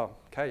 p.m.? Oh,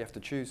 okay, you have to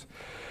choose.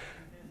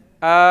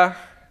 The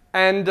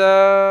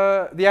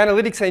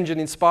analytics engine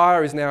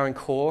Inspire is now in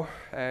core,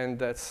 and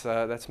that's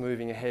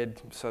moving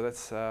ahead. So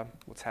that's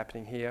what's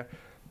happening here.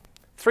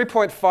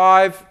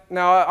 3.5.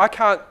 Now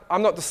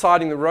I'm not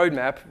deciding the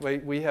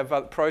roadmap. We have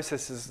other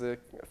processes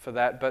for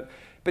that, but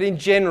in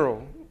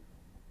general,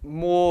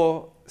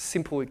 more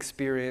simple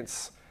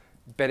experience,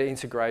 better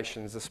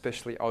integrations,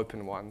 especially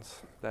open ones.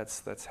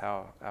 That's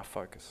our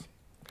focus.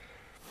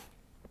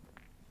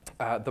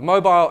 The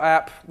mobile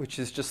app, which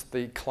is just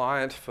the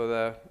client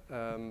for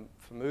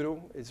Moodle,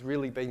 is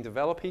really been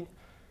developing.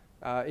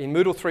 In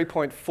Moodle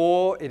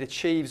 3.4, it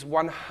achieves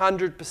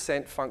 100%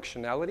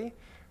 functionality.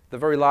 The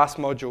very last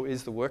module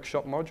is the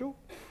workshop module,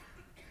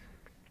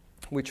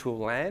 which will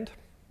land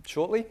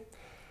shortly.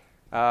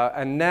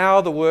 And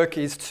now the work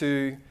is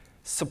to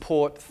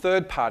support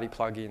third-party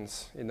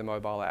plugins in the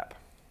mobile app.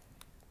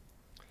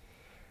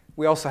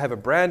 We also have a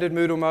branded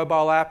Moodle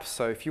mobile app,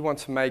 so if you want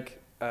to make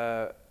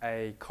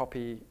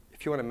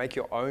if you want to make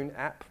your own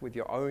app with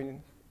your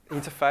own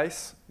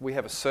interface, we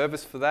have a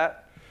service for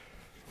that.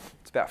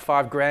 It's about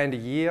 $5,000 a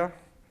year.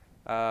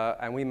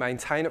 And we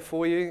maintain it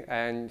for you,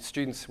 and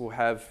students will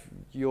have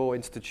your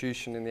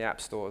institution in the app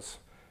stores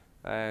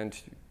and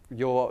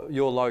your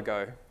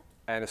logo.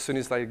 And as soon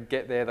as they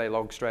get there, they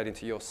log straight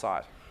into your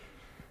site.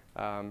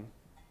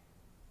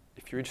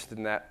 If you're interested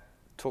in that,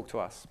 talk to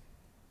us.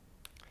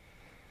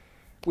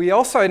 We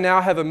also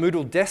now have a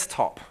Moodle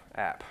desktop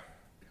app.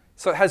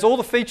 So it has all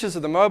the features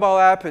of the mobile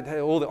app, it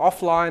has all the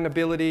offline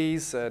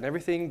abilities and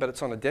everything, but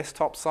it's on a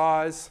desktop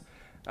size.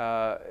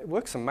 It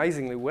works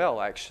amazingly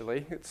well,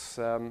 actually. It's,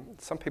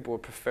 some people are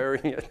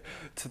preferring it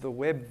to the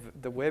web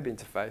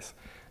interface.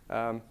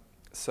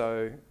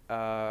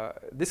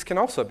 This can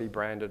also be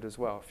branded as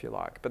well, if you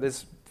like, but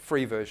there's a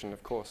free version,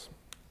 of course.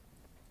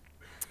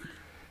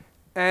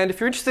 And if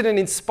you're interested in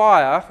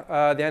Inspire,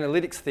 the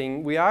analytics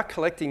thing, we are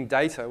collecting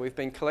data. We've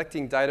been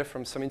collecting data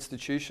from some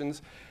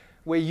institutions.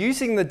 We're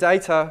using the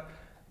data,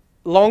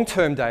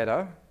 long-term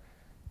data,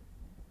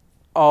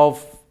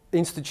 of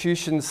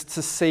institutions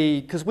to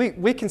see, because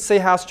we can see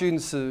how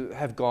students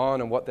have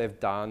gone and what they've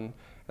done,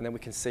 and then we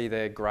can see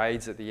their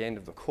grades at the end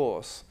of the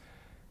course.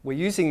 We're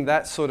using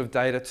that sort of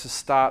data to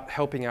start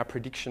helping our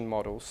prediction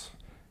models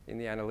in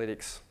the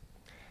analytics.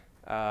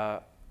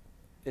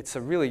 It's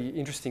a really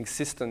interesting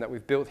system that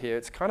we've built here.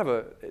 It's kind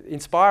of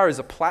Inspire is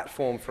a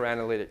platform for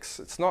analytics.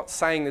 It's not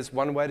saying there's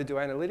one way to do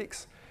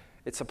analytics.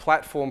 It's a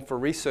platform for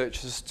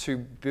researchers to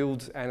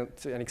build and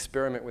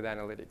experiment with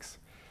analytics.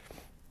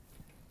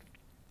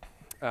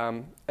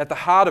 At the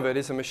heart of it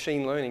is a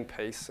machine learning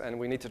piece, and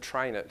we need to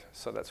train it,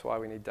 so that's why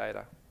we need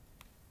data.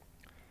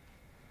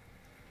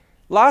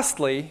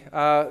 Lastly,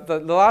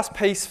 the last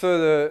piece for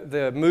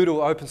the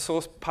Moodle open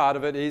source part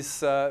of it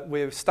is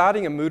we're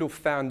starting a Moodle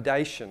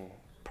Foundation,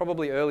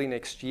 probably early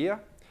next year.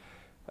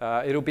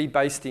 It'll be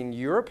based in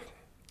Europe,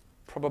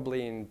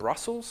 probably in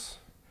Brussels.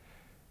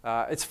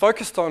 It's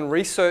focused on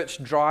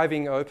research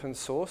driving open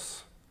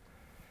source.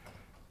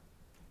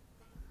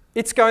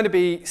 It's going to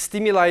be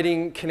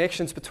stimulating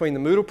connections between the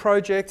Moodle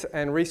project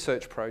and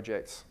research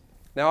projects.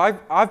 Now,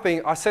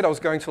 I said I was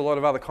going to a lot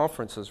of other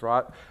conferences,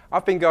 right?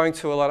 I've been going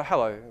to a lot of,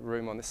 hello,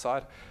 room on this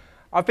side.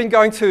 I've been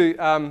going to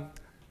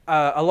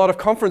a lot of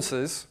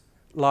conferences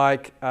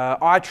like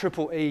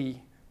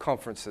IEEE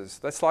conferences.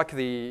 That's like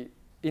the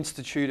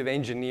Institute of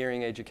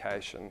Engineering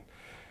Education.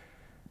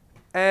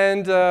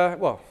 And,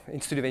 well,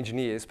 Institute of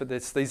Engineers, but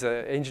these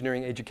are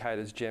engineering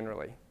educators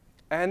generally.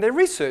 And they're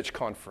research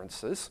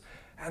conferences,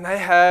 and they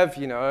have,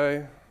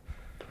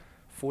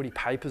 40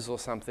 papers or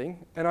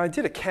something. And I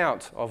did a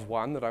count of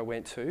one that I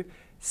went to.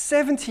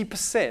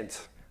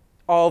 70%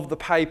 of the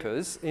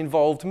papers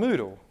involved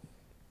Moodle.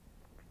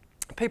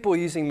 People are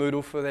using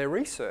Moodle for their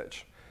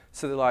research.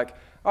 So they're like,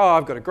 oh,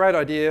 I've got a great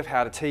idea of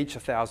how to teach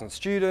 1,000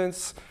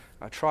 students.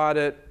 I tried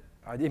it.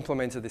 I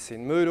implemented this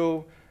in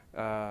Moodle.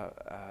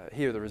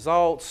 Here are the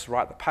results.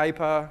 Write the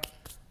paper.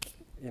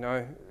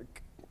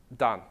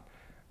 Done.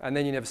 And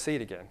then you never see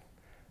it again.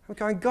 I'm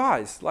going,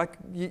 guys, like,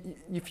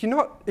 if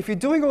you're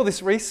doing all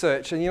this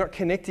research and you're not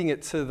connecting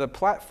it to the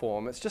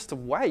platform, it's just a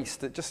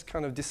waste. It just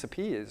kind of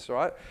disappears,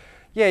 right?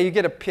 Yeah, you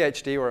get a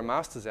PhD or a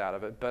master's out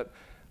of it, but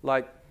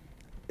like,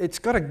 it's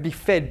got to be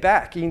fed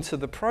back into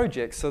the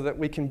project so that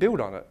we can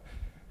build on it.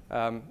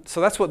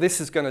 So that's what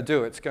this is going to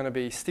do. It's going to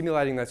be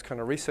stimulating those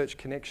kind of research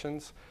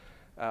connections.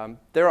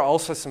 There are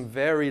also some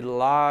very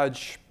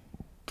large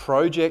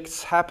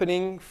projects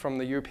happening from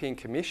the European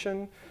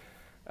Commission.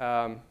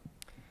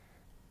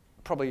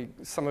 Probably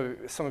some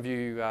of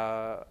you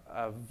are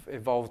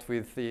involved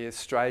with the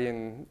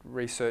Australian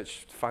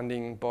research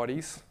funding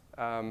bodies.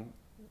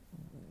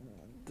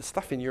 The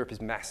stuff in Europe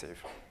is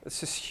massive. It's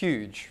just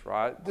huge,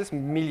 right? There's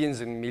millions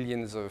and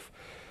millions of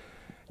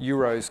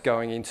euros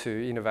going into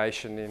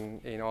innovation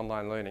in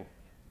online learning.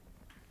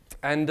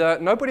 And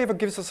nobody ever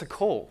gives us a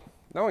call.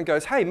 No one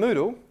goes, hey,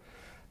 Moodle.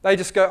 They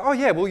just go, oh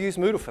yeah, we'll use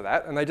Moodle for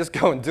that. And they just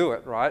go and do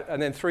it, right?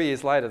 And then 3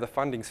 years later, the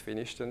funding's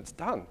finished and it's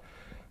done.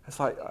 It's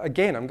like,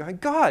 again, I'm going,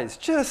 guys,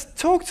 just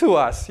talk to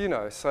us,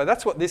 So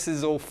that's what this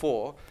is all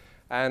for.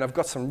 And I've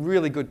got some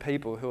really good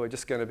people who are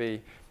just going to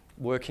be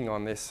working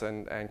on this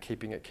and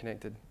keeping it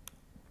connected.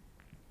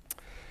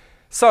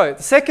 So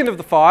the second of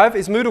the 5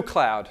 is Moodle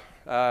Cloud.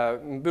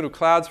 Moodle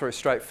Cloud's very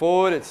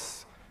straightforward.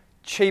 It's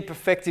cheap,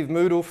 effective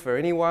Moodle for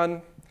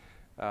anyone.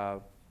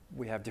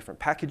 We have different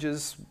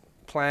packages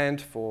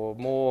planned for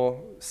more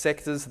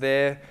sectors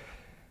there.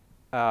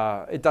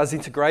 It does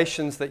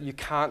integrations that you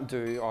can't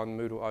do on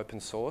Moodle open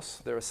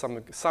source. There are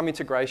some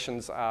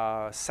integrations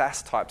are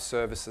SaaS type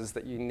services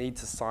that you need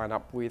to sign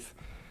up with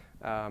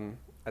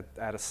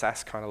at a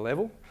SaaS kind of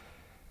level.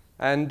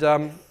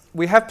 And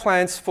we have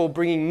plans for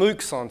bringing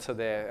MOOCs onto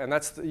there, and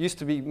it used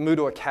to be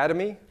Moodle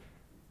Academy.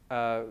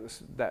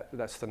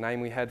 That's the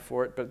name we had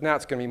for it, but now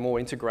it's going to be more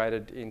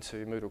integrated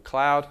into Moodle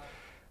Cloud,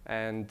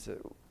 and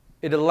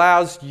it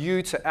allows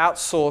you to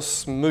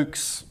outsource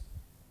MOOCs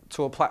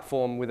to a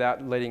platform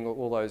without letting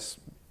all those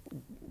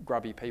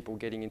grubby people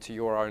getting into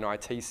your own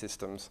IT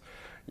systems.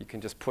 You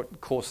can just put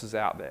courses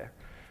out there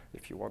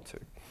if you want to.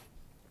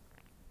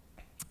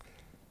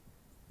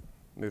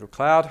 Moodle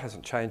Cloud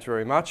hasn't changed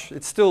very much.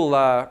 It's still,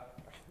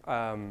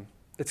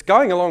 it's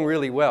going along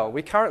really well.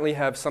 We currently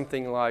have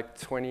something like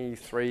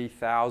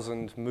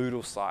 23,000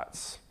 Moodle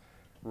sites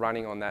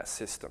running on that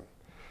system.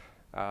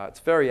 It's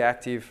very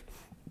active.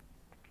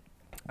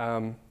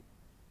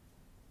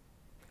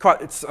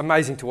 It's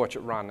amazing to watch it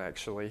run,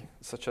 actually.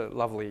 It's such a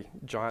lovely,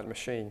 giant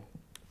machine.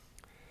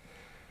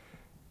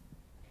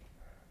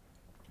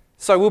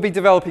 So we'll be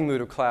developing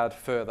Moodle Cloud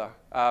further.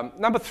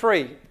 Number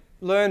 3,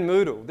 Learn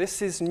Moodle.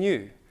 This is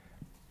new.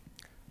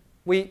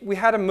 We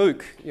had a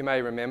MOOC, you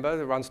may remember,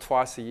 that runs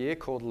twice a year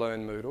called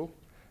Learn Moodle.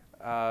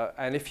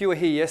 And if you were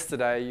here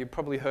yesterday, you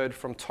probably heard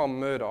from Tom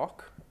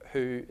Murdoch,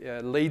 who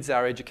leads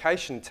our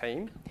education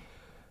team.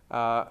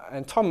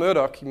 And Tom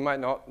Murdoch, you might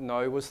not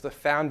know, was the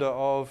founder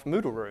of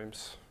Moodle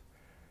Rooms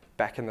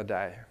back in the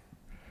day.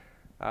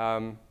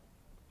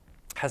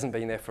 Hasn't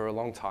been there for a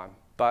long time,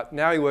 but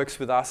now he works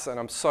with us and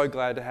I'm so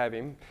glad to have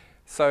him.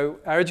 So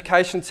our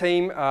education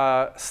team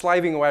are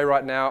slaving away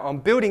right now on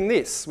building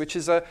this, which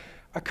is a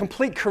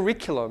complete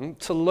curriculum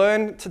to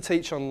learn to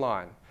teach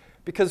online.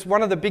 Because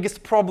one of the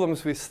biggest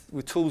problems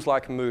with tools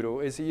like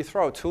Moodle is that you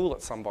throw a tool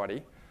at somebody,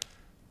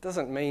 it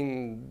doesn't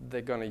mean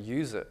they're going to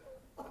use it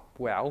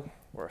well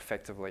or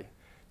effectively.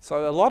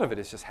 So a lot of it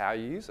is just how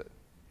you use it.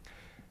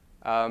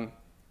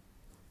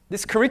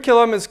 This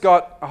curriculum has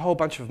got a whole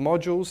bunch of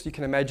modules. You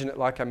can imagine it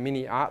like a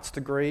mini arts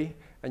degree,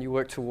 and you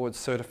work towards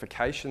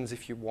certifications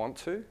if you want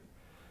to.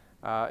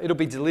 It'll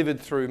be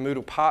delivered through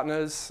Moodle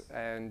partners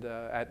and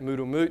at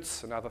Moodle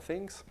Moots and other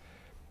things.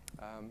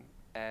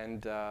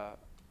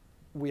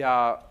 We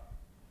are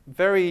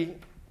very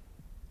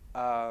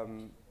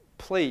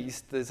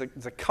pleased. There's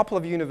a couple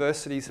of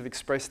universities have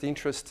expressed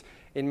interest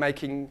in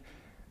making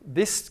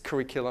this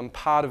curriculum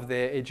part of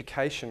their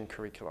education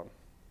curriculum.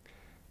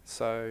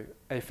 So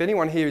if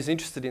anyone here is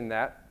interested in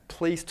that,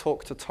 please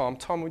talk to Tom.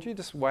 Tom, would you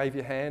just wave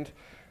your hand?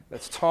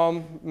 That's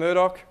Tom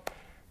Murdoch.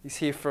 He's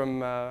here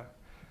from,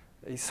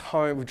 he's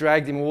home. We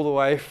dragged him all the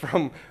way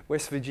from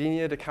West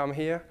Virginia to come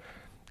here.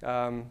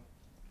 I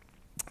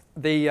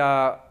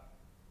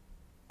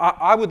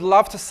would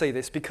love to see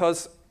this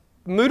because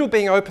Moodle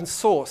being open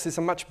source is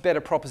a much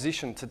better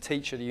proposition to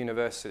teach at a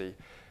university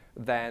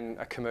than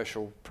a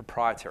commercial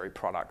proprietary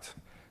product.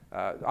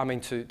 I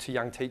mean to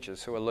young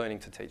teachers who are learning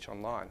to teach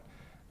online.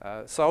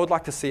 So I would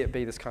like to see it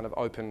be this kind of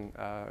open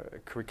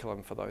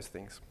curriculum for those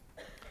things.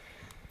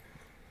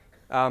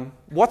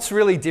 What's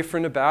really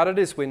different about it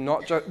is we're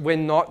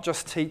not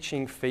just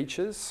teaching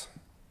features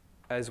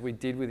as we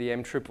did with the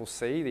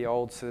MCCC, the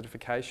old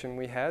certification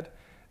we had.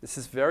 This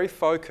is very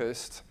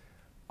focused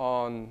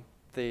on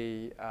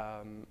the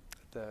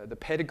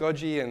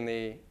pedagogy and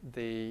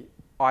the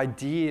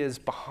ideas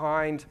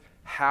behind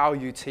how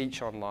you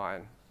teach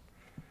online.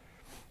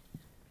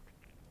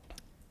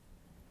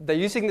 They're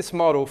using this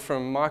model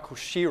from Michael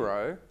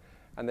Shiro,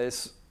 and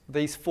there's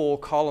these 4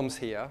 columns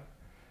here.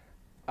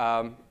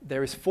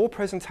 There is 4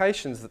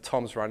 presentations that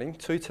Tom's running,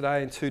 2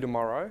 today and 2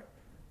 tomorrow,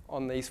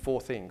 on these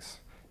 4 things.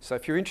 So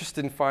if you're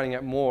interested in finding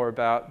out more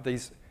about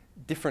these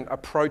different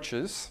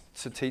approaches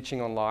to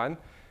teaching online,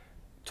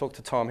 talk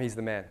to Tom, he's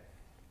the man.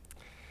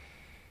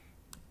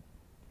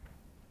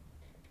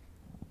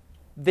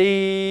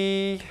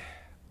 The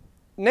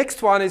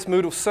next one is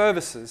Moodle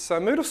Services. So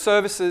Moodle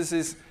Services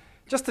is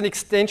just an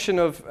extension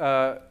of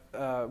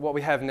what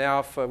we have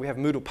now. We have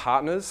Moodle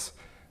partners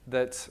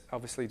that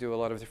obviously do a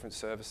lot of different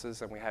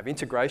services, and we have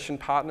integration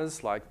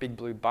partners like Big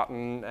Blue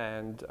Button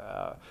and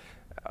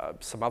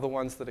some other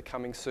ones that are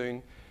coming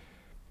soon.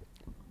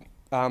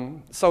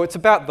 So it's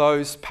about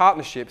those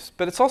partnerships,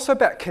 but it's also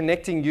about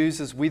connecting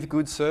users with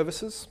good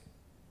services,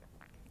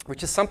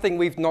 which is something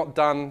we've not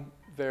done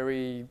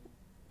very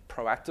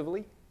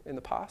proactively in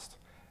the past,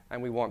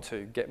 and we want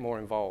to get more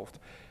involved.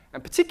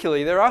 And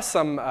particularly, there are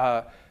some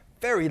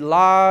very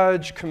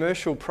large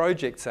commercial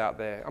projects out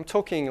there. I'm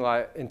talking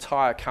like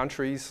entire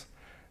countries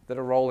that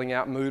are rolling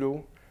out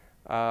Moodle.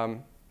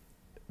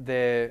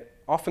 They're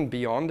often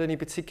beyond any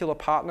particular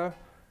partner,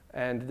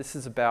 and this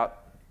is about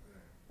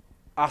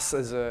us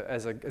as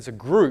a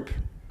group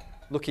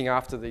looking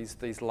after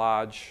these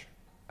large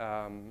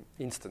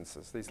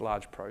instances, these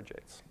large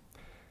projects.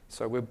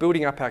 So we're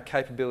building up our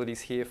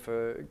capabilities here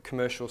for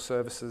commercial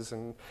services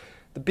and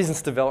the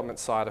business development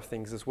side of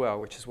things as well,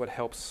 which is what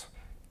helps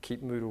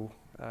keep Moodle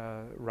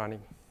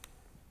running.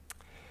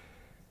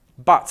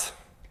 But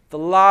the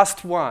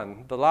last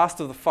one, the last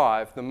of the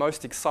 5, the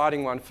most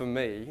exciting one for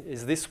me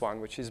is this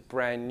one, which is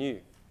brand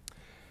new.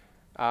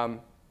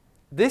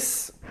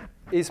 This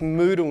is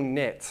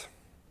MoodleNet.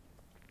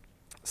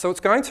 So it's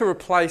going to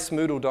replace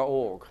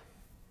Moodle.org.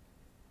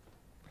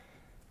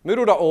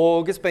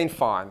 Moodle.org has been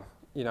fine.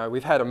 You know,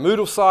 we've had a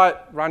Moodle site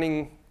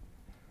running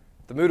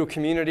the Moodle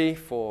community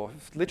for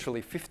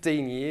literally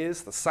 15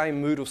 years. The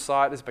same Moodle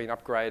site has been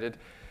upgraded.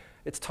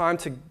 It's time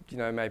to, you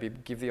know, maybe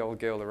give the old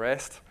girl a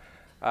rest.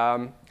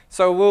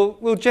 So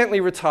we'll gently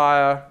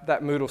retire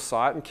that Moodle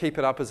site and keep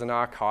it up as an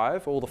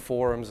archive, all the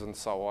forums and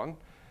so on.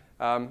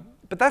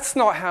 But that's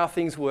not how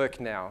things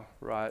work now,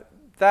 right?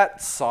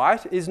 That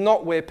site is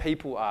not where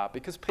people are,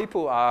 because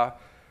people are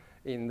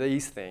in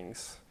these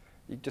things.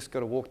 You've just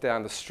got to walk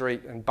down the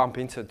street and bump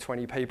into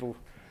 20 people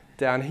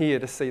down here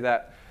to see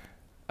that.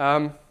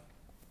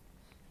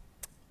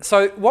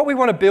 So what we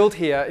want to build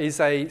here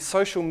is a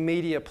social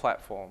media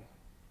platform.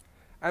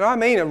 And I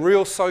mean a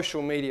real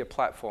social media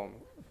platform,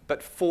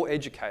 but for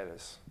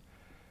educators.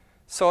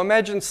 So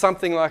imagine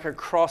something like a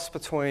cross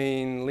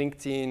between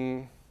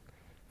LinkedIn,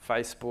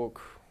 Facebook,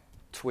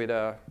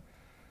 Twitter,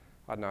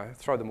 I don't know,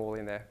 throw them all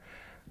in there.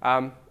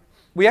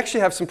 We actually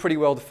have some pretty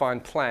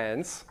well-defined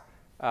plans,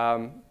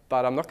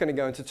 but I'm not going to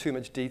go into too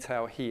much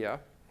detail here.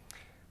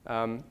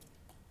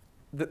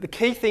 The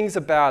key things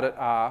about it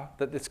are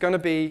that it's going to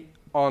be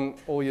on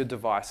all your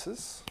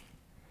devices,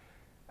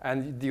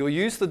 and you'll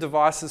use the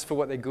devices for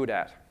what they're good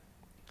at.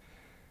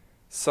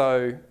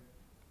 So,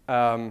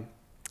 and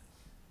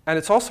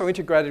it's also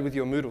integrated with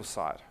your Moodle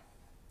site.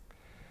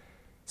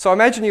 So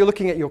imagine you're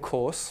looking at your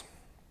course,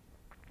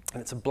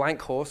 and it's a blank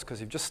course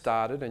because you've just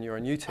started and you're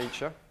a new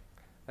teacher,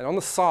 and on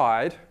the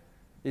side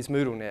is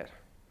MoodleNet.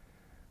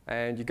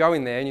 And you go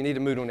in there and you need a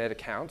MoodleNet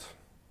account,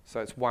 so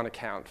it's one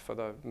account for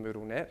the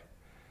MoodleNet.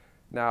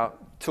 Now,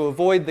 to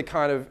avoid the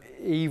kind of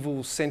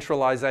evil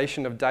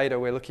centralization of data,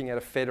 we're looking at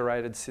a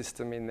federated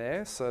system in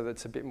there, so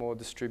that's a bit more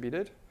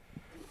distributed.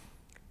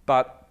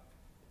 But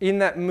in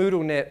that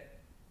MoodleNet,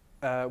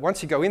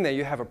 once you go in there,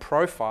 you have a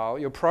profile.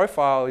 Your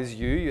profile is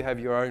you have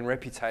your own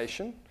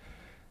reputation.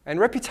 And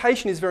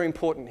reputation is very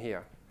important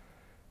here.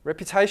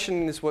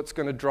 Reputation is what's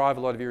going to drive a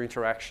lot of your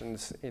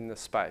interactions in the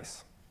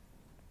space.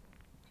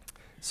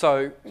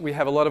 So we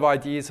have a lot of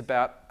ideas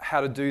about how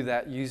to do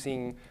that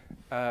using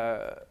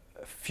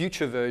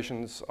future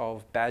versions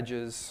of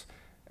badges,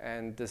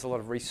 and there's a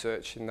lot of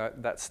research in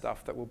that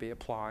stuff that we'll be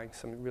applying,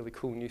 some really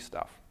cool new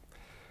stuff.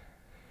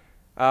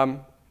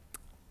 But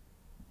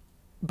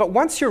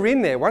once you're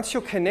in there, once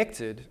you're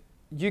connected,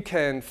 you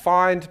can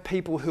find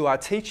people who are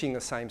teaching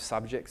the same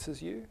subjects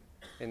as you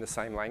in the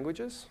same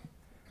languages,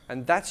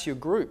 and that's your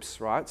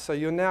groups, right? So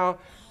you're now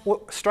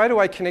straight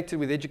away connected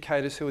with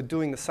educators who are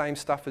doing the same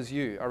stuff as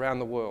you around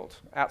the world,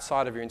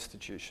 outside of your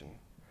institution,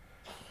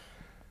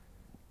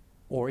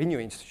 or in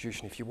your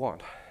institution if you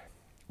want.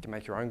 You can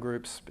make your own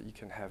groups, but you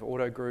can have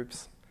auto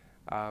groups.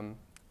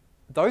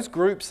 Those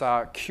groups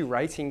are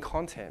curating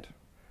content.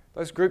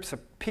 Those groups are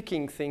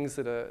picking things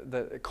that are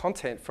the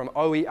content from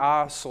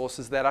OER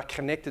sources that are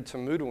connected to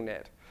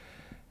MoodleNet.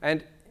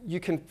 And you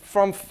can,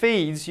 from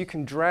feeds, you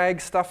can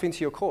drag stuff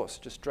into your course.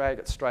 Just drag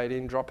it straight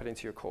in, drop it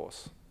into your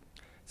course.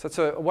 So it's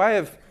a way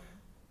of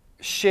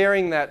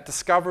sharing that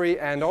discovery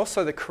and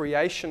also the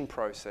creation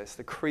process,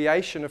 the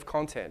creation of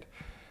content.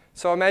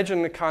 So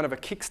imagine a kind of a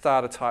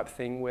Kickstarter type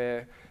thing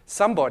where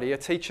somebody, a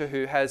teacher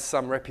who has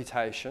some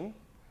reputation,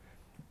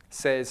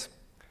 says,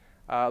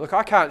 look,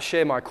 I can't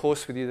share my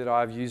course with you that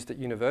I've used at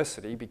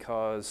university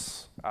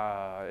because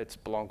it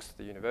belongs to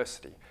the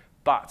university.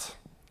 But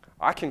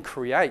I can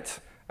create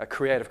a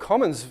Creative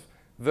Commons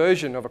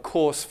version of a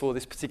course for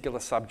this particular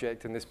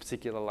subject in this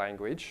particular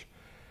language.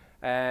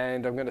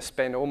 And I'm going to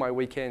spend all my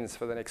weekends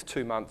for the next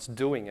 2 months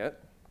doing it.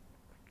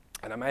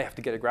 And I may have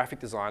to get a graphic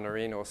designer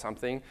in or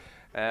something.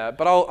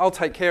 But I'll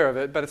take care of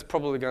it, but it's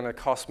probably going to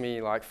cost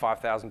me like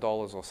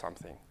 $5,000 or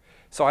something.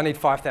 So I need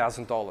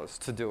 $5,000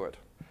 to do it.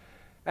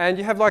 And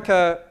you have like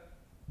a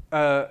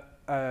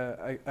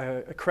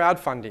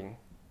crowdfunding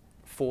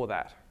for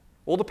that.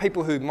 All the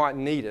people who might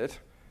need it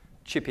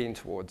chip in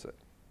towards it.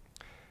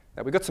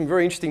 Now we've got some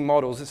very interesting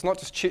models. It's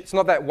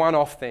not that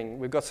one-off thing.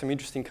 We've got some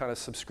interesting kind of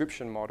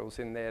subscription models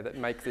in there that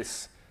make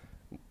this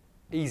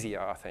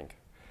easier, I think.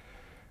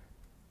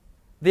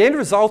 The end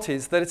result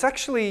is that it's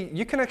actually,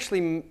 you can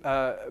actually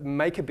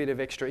make a bit of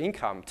extra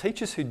income.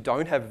 Teachers who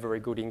don't have very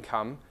good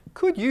income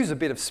could use a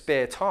bit of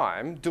spare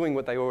time doing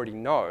what they already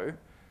know,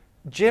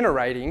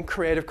 generating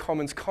Creative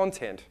Commons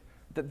content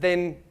that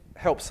then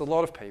helps a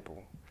lot of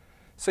people.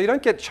 So you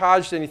don't get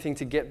charged anything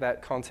to get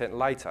that content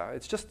later.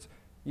 It's just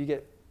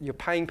you're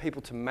paying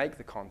people to make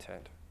the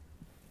content.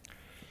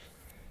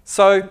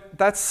 So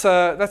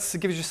that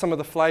gives you some of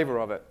the flavor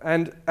of it.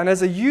 And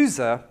as a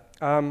user,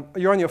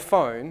 you're on your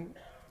phone.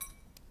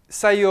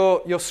 Say you're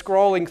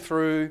scrolling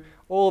through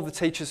all of the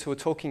teachers who are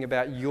talking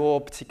about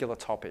your particular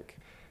topic.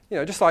 You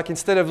know, just like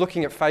instead of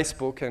looking at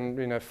Facebook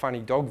and funny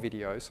dog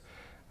videos,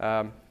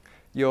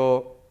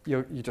 you're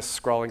just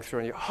scrolling through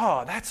and you're,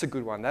 oh, that's a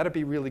good one. That'd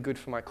be really good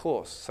for my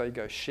course. So you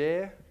go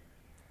share,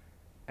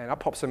 and up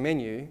pops a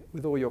menu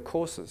with all your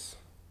courses.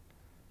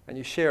 And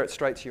you share it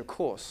straight to your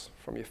course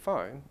from your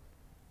phone,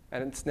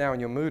 and it's now in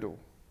your Moodle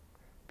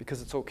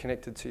because it's all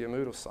connected to your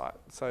Moodle site.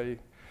 So,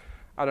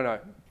 I don't know.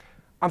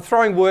 I'm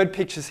throwing word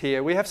pictures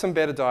here. We have some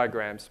better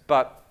diagrams,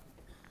 but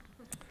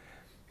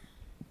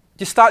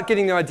you start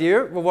getting the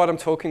idea of what I'm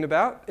talking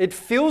about. It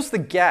fills the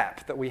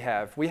gap that we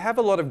have. We have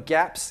a lot of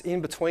gaps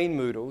in between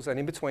Moodles and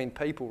in between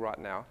people right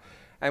now,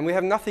 and we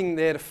have nothing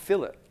there to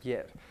fill it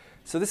yet.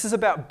 So this is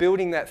about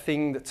building that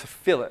thing to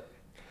fill it.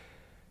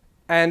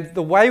 And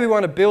the way we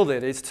want to build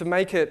it is to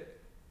make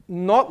it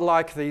not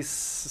like these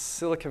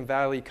Silicon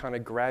Valley kind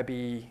of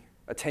grabby,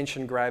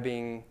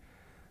 attention-grabbing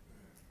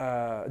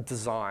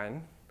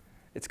design.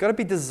 It's got to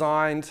be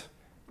designed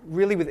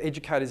really with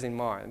educators in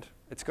mind.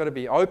 It's got to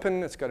be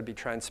open, it's got to be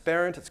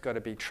transparent, it's got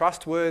to be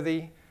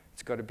trustworthy,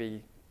 it's got to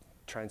be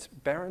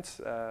transparent.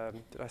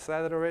 Did I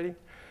say that already?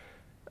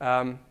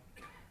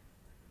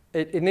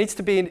 It needs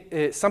to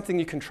be something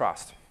you can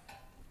trust.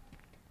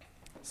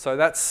 So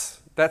that's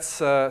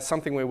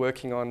something we're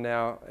working on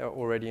now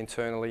already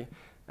internally,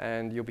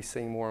 and you'll be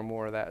seeing more and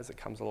more of that as it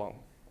comes along.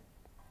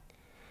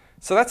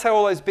 So that's how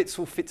all those bits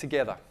will fit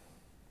together.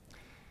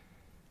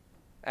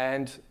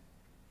 And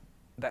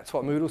that's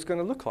what Moodle's going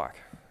to look like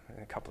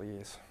in a couple of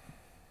years.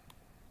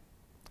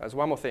 There's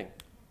one more thing.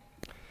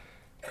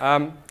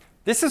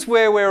 This is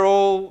where where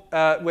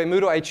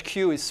Moodle HQ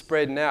is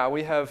spread now.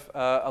 We have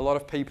a lot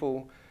of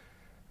people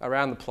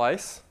around the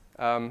place.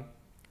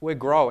 We're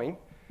growing.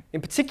 In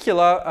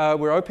particular,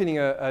 we're opening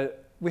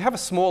we have a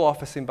small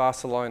office in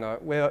Barcelona.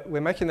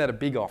 We're making that a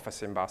big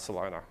office in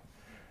Barcelona.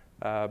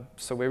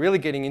 So we're really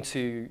getting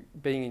into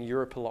being in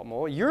Europe a lot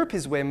more. Europe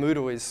is where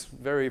Moodle is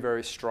very,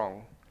 very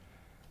strong.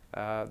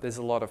 There's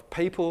a lot of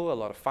people, a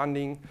lot of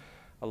funding,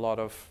 a lot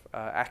of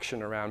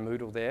action around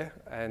Moodle there.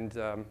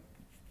 And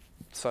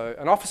so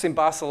an office in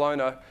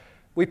Barcelona,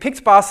 we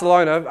picked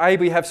Barcelona. A,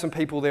 we have some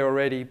people there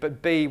already,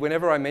 but B,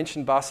 whenever I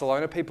mention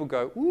Barcelona, people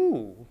go,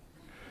 ooh.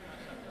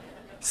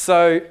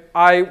 So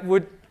I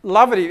would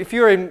love it if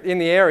you're in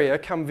the area,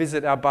 come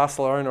visit our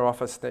Barcelona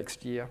office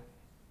next year.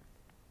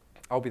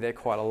 I'll be there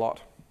quite a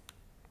lot.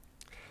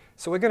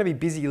 So we're going to be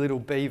busy little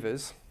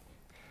beavers.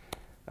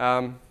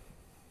 You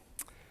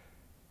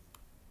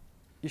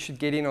should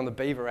get in on the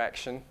beaver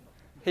action.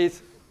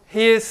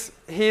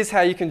 Here's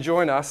how you can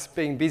join us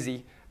being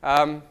busy.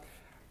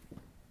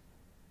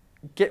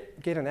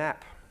 Get an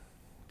app.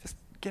 Just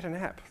get an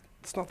app.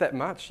 It's not that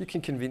much. You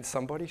can convince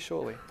somebody,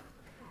 surely.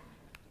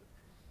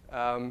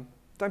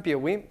 Don't be a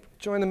wimp.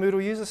 Join the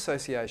Moodle Users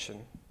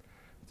Association.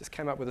 Just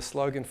came up with a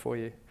slogan for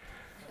you.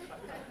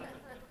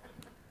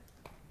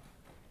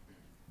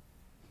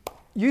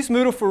 Use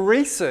Moodle for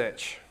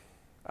research.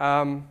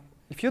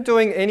 If you're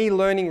doing any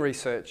learning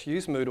research,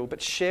 use Moodle,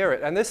 but share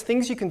it. And there's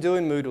things you can do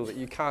in Moodle that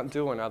you can't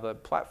do on other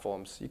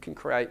platforms. You can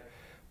create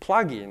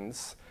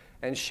plugins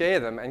and share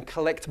them and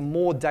collect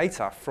more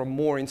data from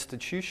more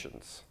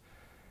institutions,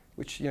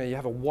 which you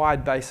have a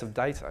wide base of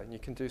data and you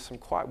can do some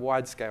quite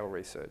wide-scale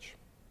research.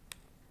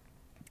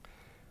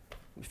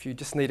 If you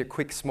just need a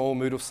quick small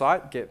Moodle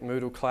site, get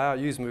Moodle Cloud,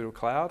 use Moodle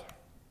Cloud.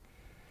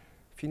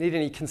 If you need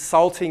any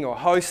consulting or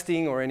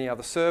hosting or any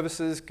other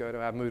services, go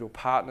to our Moodle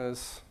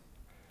partners.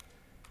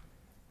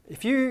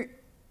 If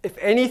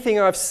anything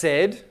I've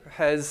said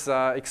has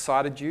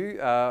excited you,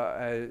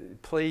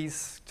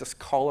 please just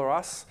collar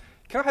us.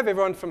 Can I have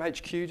everyone from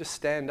HQ just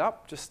stand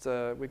up?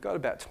 We've got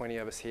about 20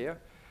 of us here.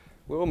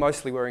 We're all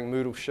mostly wearing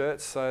Moodle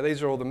shirts, so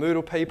these are all the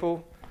Moodle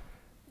people.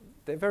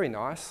 They're very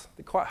nice.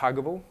 They're quite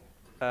huggable.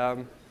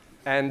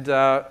 And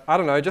I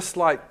don't know, just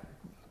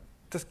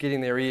get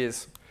in their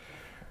ears.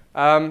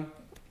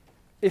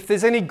 If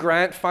there's any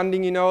grant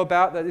funding you know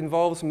about that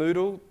involves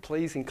Moodle,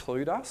 please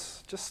include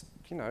us. Just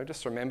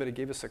remember to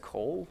give us a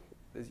call.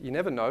 You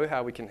never know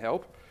how we can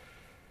help.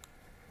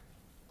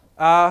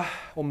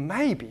 Or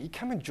maybe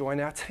come and join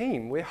our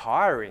team. We're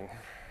hiring.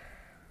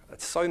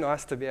 It's so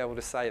nice to be able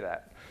to say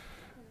that.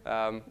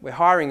 We're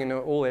hiring in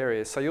all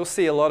areas. So you'll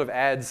see a lot of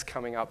ads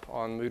coming up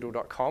on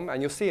Moodle.com,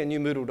 and you'll see a new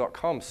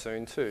Moodle.com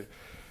soon too.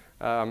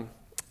 Yeah,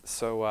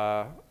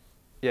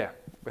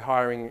 we're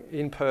hiring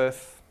in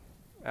Perth,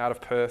 out of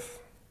Perth,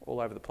 all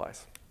over the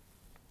place.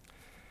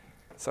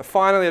 So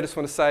finally, I just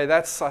want to say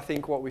that's, I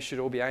think, what we should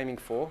all be aiming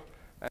for.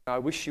 And I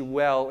wish you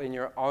well in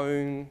your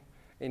own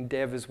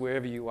endeavours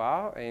wherever you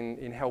are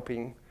in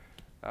helping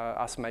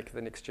us make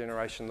the next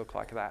generation look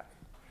like that.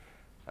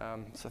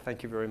 So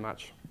thank you very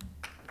much.